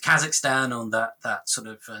with Kazakhstan on that sort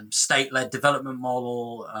of state-led development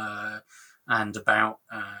model, and about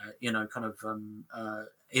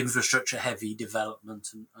infrastructure-heavy development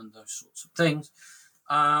and those sorts of things.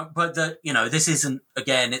 But this isn't,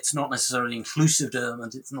 again, it's not necessarily inclusive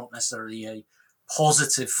development. It's not necessarily a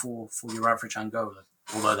positive for your average Angola,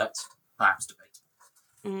 although that's perhaps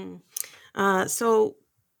debatable. So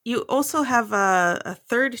you also have a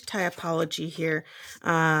third typology here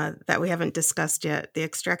that we haven't discussed yet, the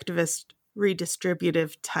extractivist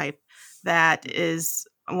redistributive type. That is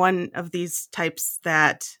one of these types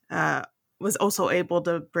that was also able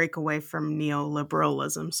to break away from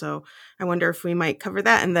neoliberalism. So I wonder if we might cover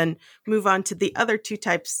that and then move on to the other two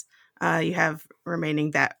types you have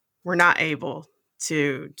remaining that were not able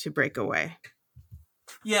to break away.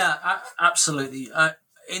 Yeah, absolutely.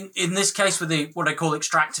 In this case, with what I call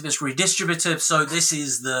extractivist redistributive, so this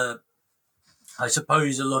is I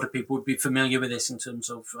suppose a lot of people would be familiar with this in terms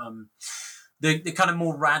of the kind of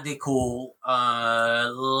more radical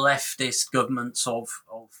leftist governments of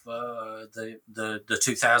the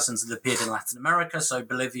 2000s that appeared in Latin America, so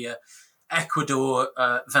Bolivia, Ecuador,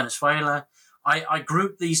 Venezuela. I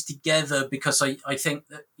group these together because I think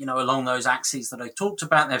that, along those axes that I talked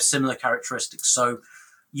about, they have similar characteristics. So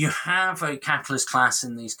you have a capitalist class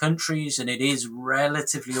in these countries, and it is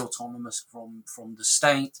relatively autonomous from the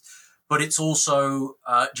state, but it's also,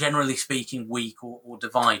 generally speaking, weak or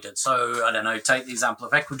divided. So, I don't know, take the example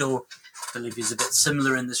of Ecuador. Bolivia is a bit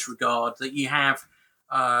similar in this regard, that you have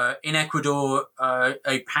in Ecuador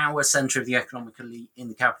a power center of the economic elite in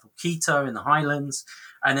the capital, Quito, in the highlands,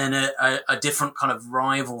 and then a different kind of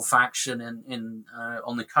rival faction in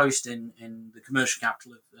on the coast in the commercial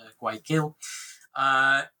capital of Guayaquil.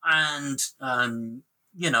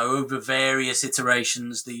 Over various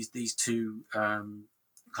iterations, these two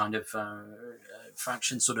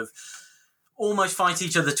factions sort of almost fight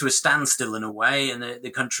each other to a standstill in a way, and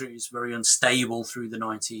the country is very unstable through the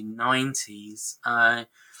 1990s. And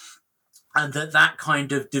that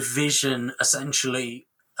kind of division, essentially,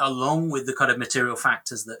 along with the kind of material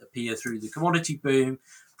factors that appear through the commodity boom,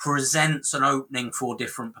 presents an opening for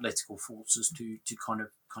different political forces to kind of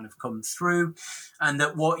come through, and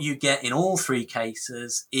that what you get in all three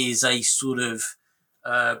cases is a sort of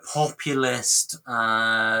populist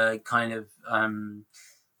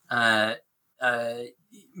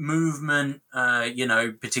movement,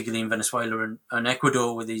 particularly in Venezuela and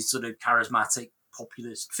Ecuador, with these sort of charismatic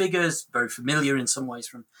populist figures, very familiar in some ways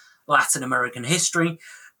from Latin American history.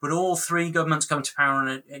 But all three governments come to power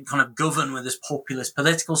and kind of govern with this populist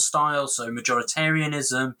political style, so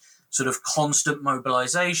majoritarianism, sort of constant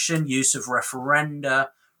mobilization, use of referenda,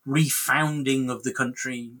 refounding of the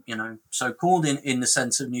country, so-called in the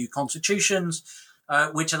sense of new constitutions,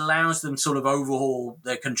 which allows them sort of overhaul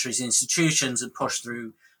their country's institutions and push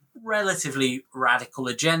through relatively radical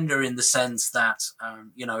agenda in the sense that,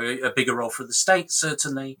 a bigger role for the state,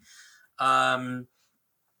 certainly, a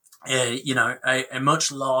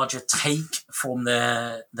much larger take from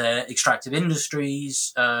their extractive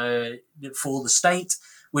industries for the state,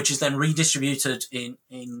 which is then redistributed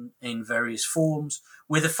in various forms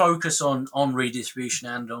with a focus on redistribution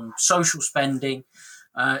and on social spending.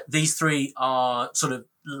 These three are sort of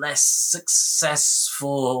less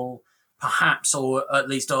successful, perhaps, or at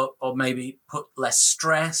least, or maybe put less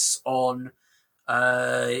stress on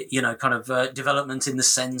development in the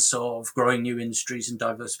sense of growing new industries and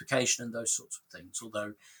diversification and those sorts of things.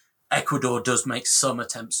 Although, Ecuador does make some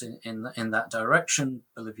attempts in that direction.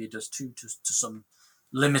 Bolivia does too, to some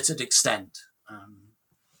limited extent.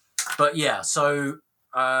 But yeah, so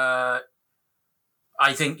I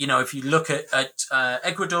think, if you look at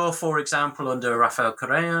Ecuador, for example, under Rafael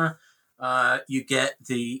Correa, you get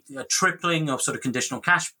the tripling of sort of conditional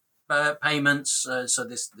cash payments. So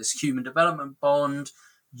this human development bond,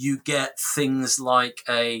 you get things like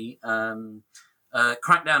a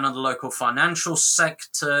crackdown on the local financial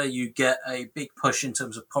sector. You get a big push in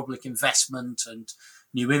terms of public investment and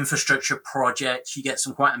new infrastructure projects. You get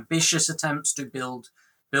some quite ambitious attempts to build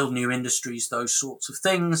new industries, those sorts of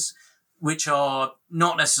things, which are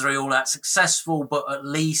not necessarily all that successful, but at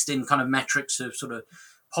least in kind of metrics of sort of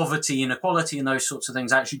poverty, inequality, and those sorts of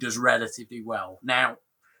things actually does relatively well. Now,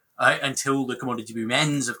 until the commodity boom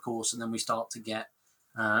ends, of course, and then we start to get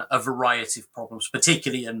a variety of problems,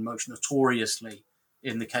 particularly and most notoriously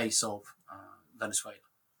in the case of Venezuela.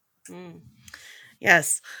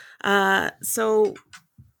 Yes. So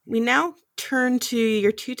we now turn to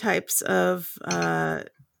your two types of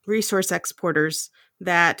resource exporters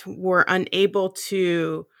that were unable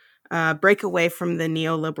to break away from the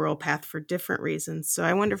neoliberal path for different reasons. So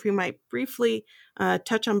I wonder if we might briefly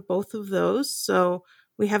touch on both of those. So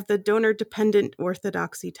we have the donor-dependent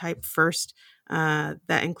orthodoxy type first.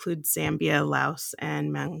 That includes Zambia, Laos,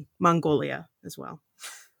 and Mongolia as well.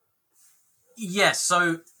 Yes,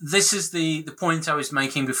 so this is the point I was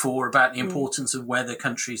making before about the importance of whether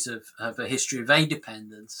countries have a history of aid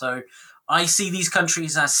dependence. So I see these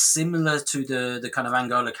countries as similar to the kind of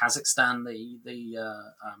Angola, Kazakhstan, the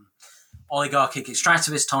oligarchic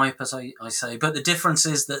extractivist type, as I say. But the difference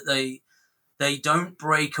is that they don't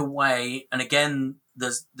break away. And again,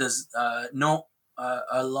 there's not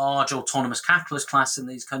a large autonomous capitalist class in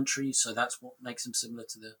these countries. So that's what makes them similar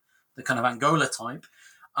to the kind of Angola type.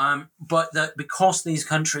 But that because these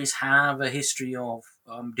countries have a history of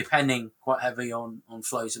depending quite heavily on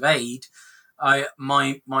flows of aid,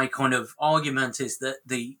 my kind of argument is that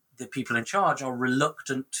the people in charge are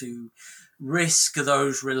reluctant to risk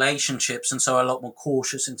those relationships, and so are a lot more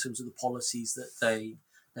cautious in terms of the policies that they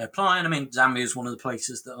apply. And I mean, Zambia is one of the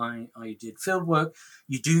places that I did field work.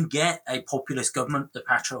 You do get a populist government, the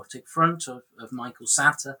Patriotic Front of Michael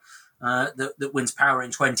Sata, that wins power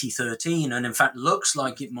in 2013, and in fact looks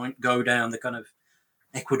like it might go down the kind of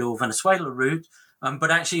Ecuador-Venezuela route, but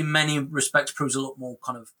actually in many respects proves a lot more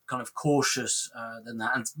kind of cautious than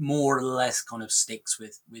that, and more or less kind of sticks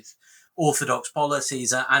with orthodox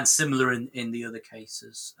policies, and similar in the other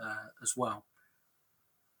cases as well.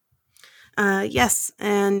 Yes,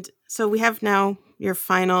 and so we have now your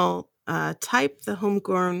final type, the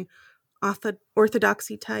homegrown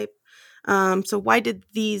orthodoxy type. So why did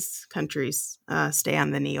these countries stay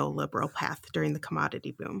on the neoliberal path during the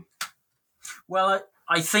commodity boom? Well,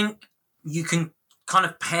 I think you can kind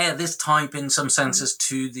of pair this type in some senses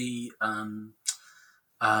to the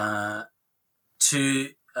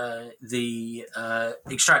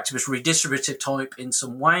extractivist redistributive type in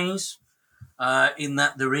some ways, in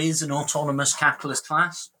that there is an autonomous capitalist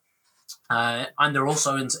class. And there are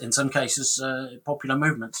also, in some cases, popular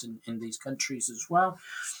movements in these countries as well.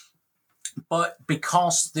 But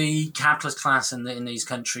because the capitalist class in these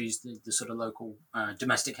countries, the sort of local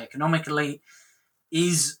domestic economic elite,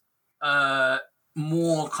 is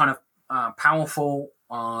more kind of powerful,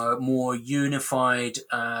 more unified,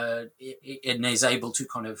 and is able to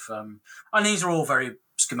kind of, and these are all very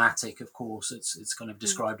schematic, of course. It's kind of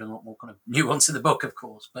described in a lot more kind of nuance in the book, of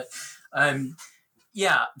course. But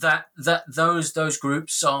yeah, that those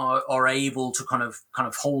groups are able to kind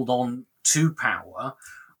of hold on to power,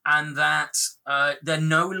 and that they're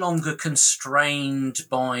no longer constrained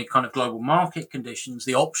by kind of global market conditions.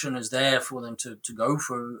 The option is there for them to go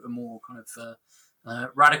for a more kind of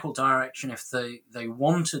radical direction if they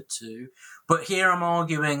wanted to. But here I'm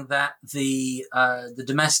arguing that the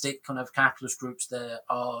domestic kind of capitalist groups there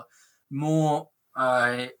are more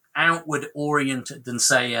outward oriented than,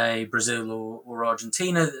 say, a Brazil or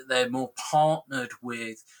Argentina. They're more partnered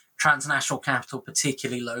with transnational capital,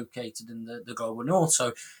 particularly located in the global north.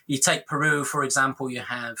 So you take Peru, for example, you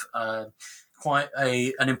have quite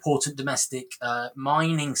an important domestic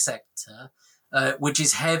mining sector, which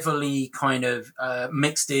is heavily kind of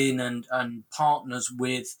mixed in and partners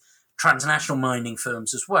with transnational mining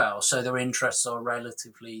firms as well. So their interests are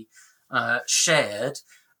relatively shared.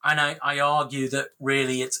 And I argue that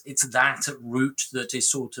really it's that at root that is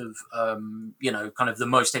sort of, kind of the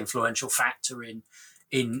most influential factor in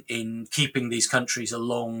keeping these countries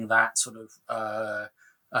along that sort of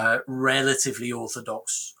relatively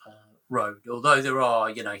orthodox road. Although there are,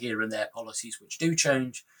 here and there policies which do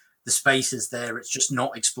change, the space is there. It's just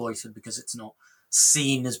not exploited because it's not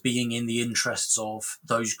seen as being in the interests of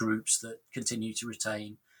those groups that continue to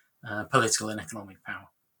retain political and economic power.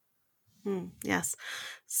 Yes.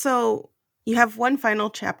 So you have one final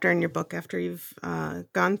chapter in your book after you've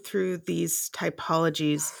gone through these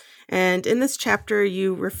typologies. And in this chapter,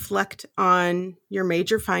 you reflect on your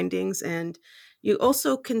major findings, and you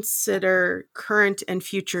also consider current and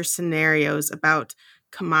future scenarios about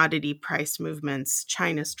commodity price movements,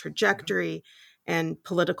 China's trajectory, and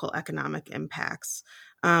political economic impacts.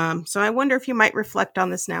 So I wonder if you might reflect on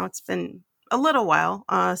this now. It's been a little while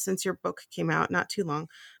since your book came out, not too long,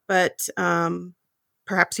 but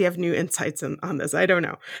perhaps you have new insights on this. I don't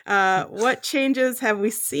know. What changes have we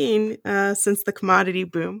seen since the commodity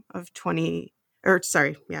boom of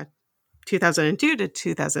 2002 to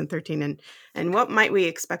 2013, and what might we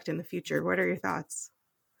expect in the future? What are your thoughts?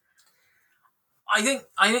 I think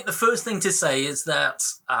the first thing to say is that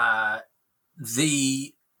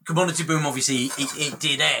the commodity boom, obviously, it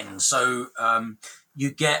did end. So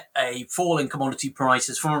you get a fall in commodity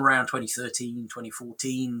prices from around 2013,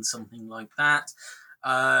 2014, something like that.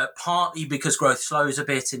 Partly because growth slows a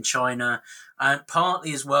bit in China, and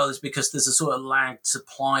partly as well is because there's a sort of lagged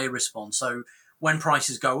supply response. So when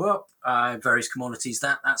prices go up, various commodities,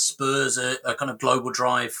 that spurs a kind of global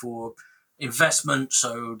drive for investment.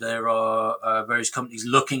 So there are various companies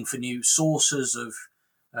looking for new sources of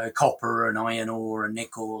copper and iron ore and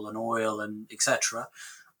nickel and oil and etc.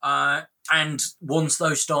 And once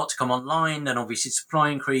those start to come online, then obviously supply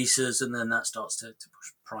increases, and then that starts to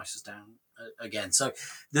push prices down again. So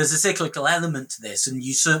there's a cyclical element to this, and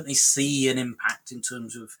you certainly see an impact in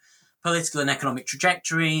terms of political and economic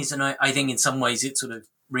trajectories. And I think in some ways it sort of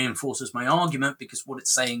reinforces my argument, because what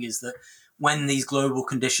it's saying is that when these global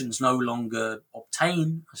conditions no longer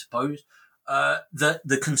obtain, I suppose, that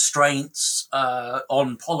the constraints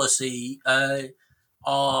on policy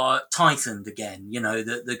are tightened again. You know,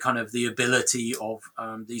 the kind of the ability of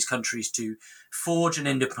these countries to forge an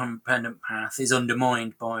independent path is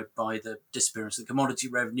undermined by the disappearance of the commodity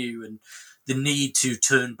revenue and the need to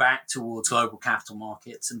turn back towards global capital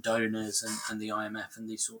markets and donors and the IMF and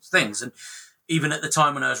these sorts of things. And even at the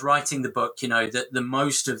time when I was writing the book, you know, that the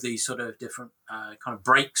most of these sort of different kind of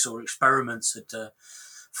breaks or experiments had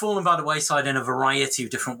fallen by the wayside in a variety of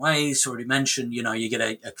different ways. Already mentioned, you know, you get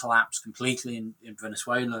a collapse completely in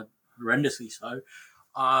Venezuela, horrendously so.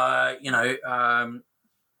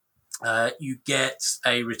 You get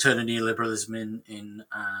a return of neoliberalism in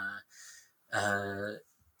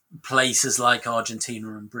places like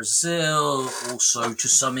Argentina and Brazil, also to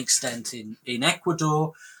some extent in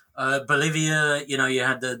Ecuador. Bolivia, you know, you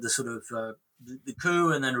had the sort of the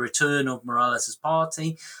coup and then return of Morales'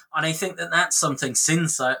 party. And I think that that's something,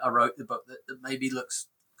 since I wrote the book, that maybe looks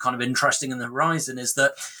kind of interesting in the horizon, is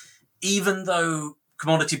that even though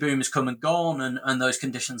commodity boom has come and gone and those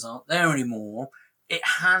conditions aren't there anymore, it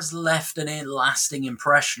has left an lasting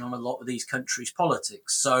impression on a lot of these countries'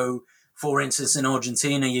 politics. So, for instance, in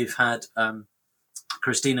Argentina, you've had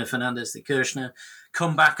Cristina Fernandez de Kirchner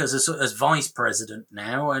come back as vice president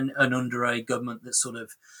now, and under a government that's sort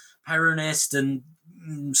of Peronist and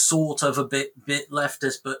sort of a bit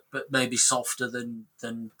leftist, but maybe softer than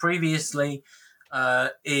previously.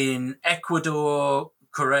 In Ecuador,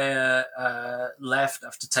 Correa left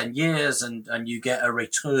after 10 years, and you get a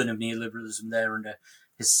return of neoliberalism there under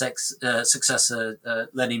his successor,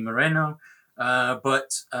 Lenin Moreno.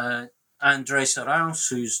 But Andrés Arauz,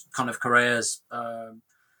 who's kind of Correa's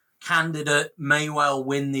candidate, may well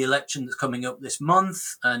win the election that's coming up this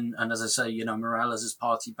month. And as I say, you know, Morales'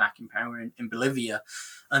 party back in power in Bolivia.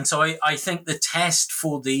 And so I think the test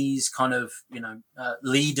for these kind of, you know,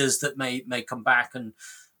 leaders that may come back and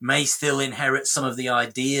may still inherit some of the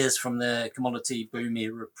ideas from their commodity boom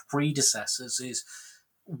era predecessors is,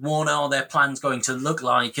 what are their plans going to look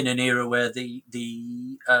like in an era where the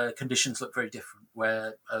conditions look very different,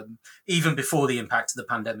 where even before the impact of the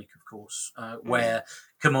pandemic, of course, where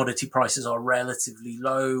commodity prices are relatively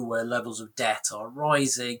low, where levels of debt are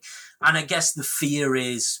rising. And I guess the fear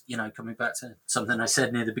is, you know, coming back to something I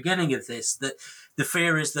said near the beginning of this, that the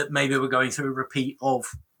fear is that maybe we're going through a repeat of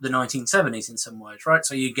the 1970s in some ways, right?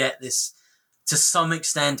 So you get this, to some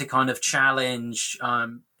extent, a kind of challenge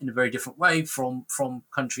in a very different way from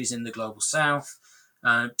countries in the global south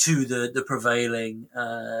to the prevailing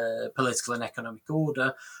political and economic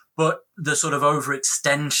order. But the sort of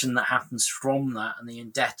overextension that happens from that and the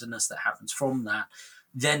indebtedness that happens from that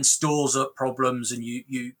then stores up problems, and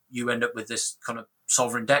you end up with this kind of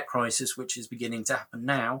sovereign debt crisis, which is beginning to happen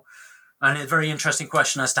now. And a very interesting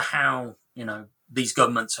question as to how, you know, these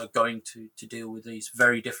governments are going to deal with these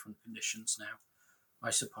very different conditions now. I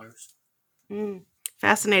suppose.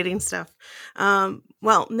 Fascinating stuff.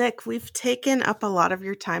 Well, Nick, we've taken up a lot of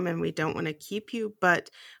your time and we don't want to keep you, but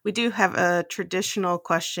we do have a traditional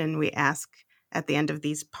question we ask at the end of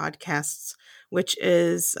these podcasts, which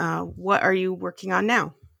is what are you working on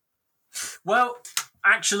now? Well,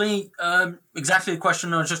 actually, exactly the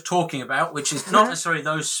question I was just talking about, which is not necessarily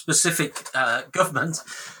those specific governments,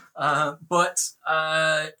 but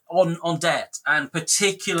on debt, and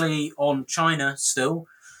particularly on China still.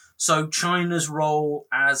 So China's role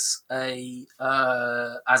as a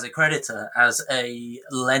creditor, as a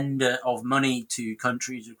lender of money to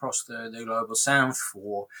countries across the global south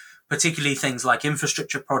for particularly things like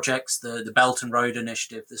infrastructure projects, the Belt and Road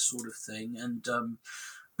Initiative, this sort of thing. And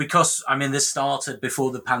because, I mean, this started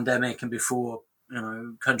before the pandemic and before,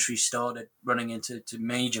 countries started running into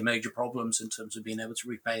major problems in terms of being able to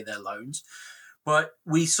repay their loans. But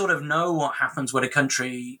we sort of know what happens when a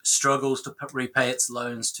country struggles to repay its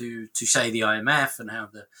loans to say, the IMF, and how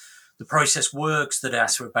the process works, that it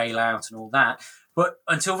asks for a bailout and all that. But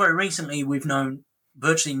until very recently, we've known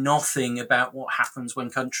virtually nothing about what happens when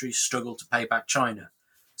countries struggle to pay back China.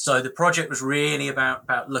 So the project was really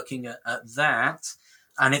about looking at that.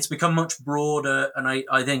 And it's become much broader and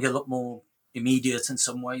I think a lot more immediate in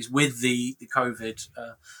some ways with the COVID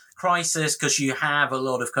crisis, because you have a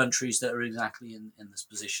lot of countries that are exactly in this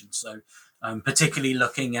position. So particularly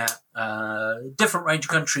looking at different range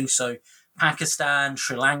of countries. So Pakistan,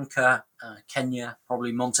 Sri Lanka, Kenya,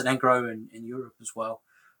 probably Montenegro in Europe as well.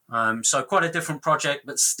 So quite a different project,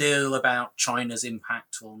 but still about China's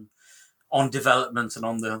impact on development and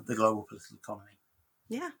on the global political economy.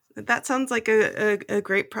 Yeah, that sounds like a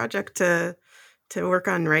great project to work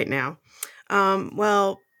on right now.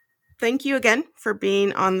 Well, thank you again for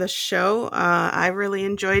being on the show. I really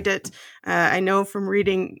enjoyed it. I know from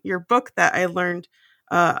reading your book that I learned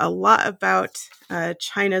a lot about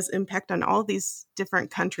China's impact on all these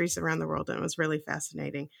different countries around the world, and it was really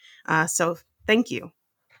fascinating. So thank you.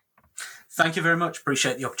 Thank you very much.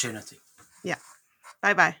 Appreciate the opportunity. Yeah.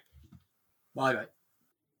 Bye-bye. Bye-bye.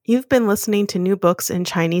 You've been listening to New Books in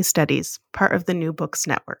Chinese Studies, part of the New Books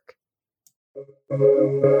Network.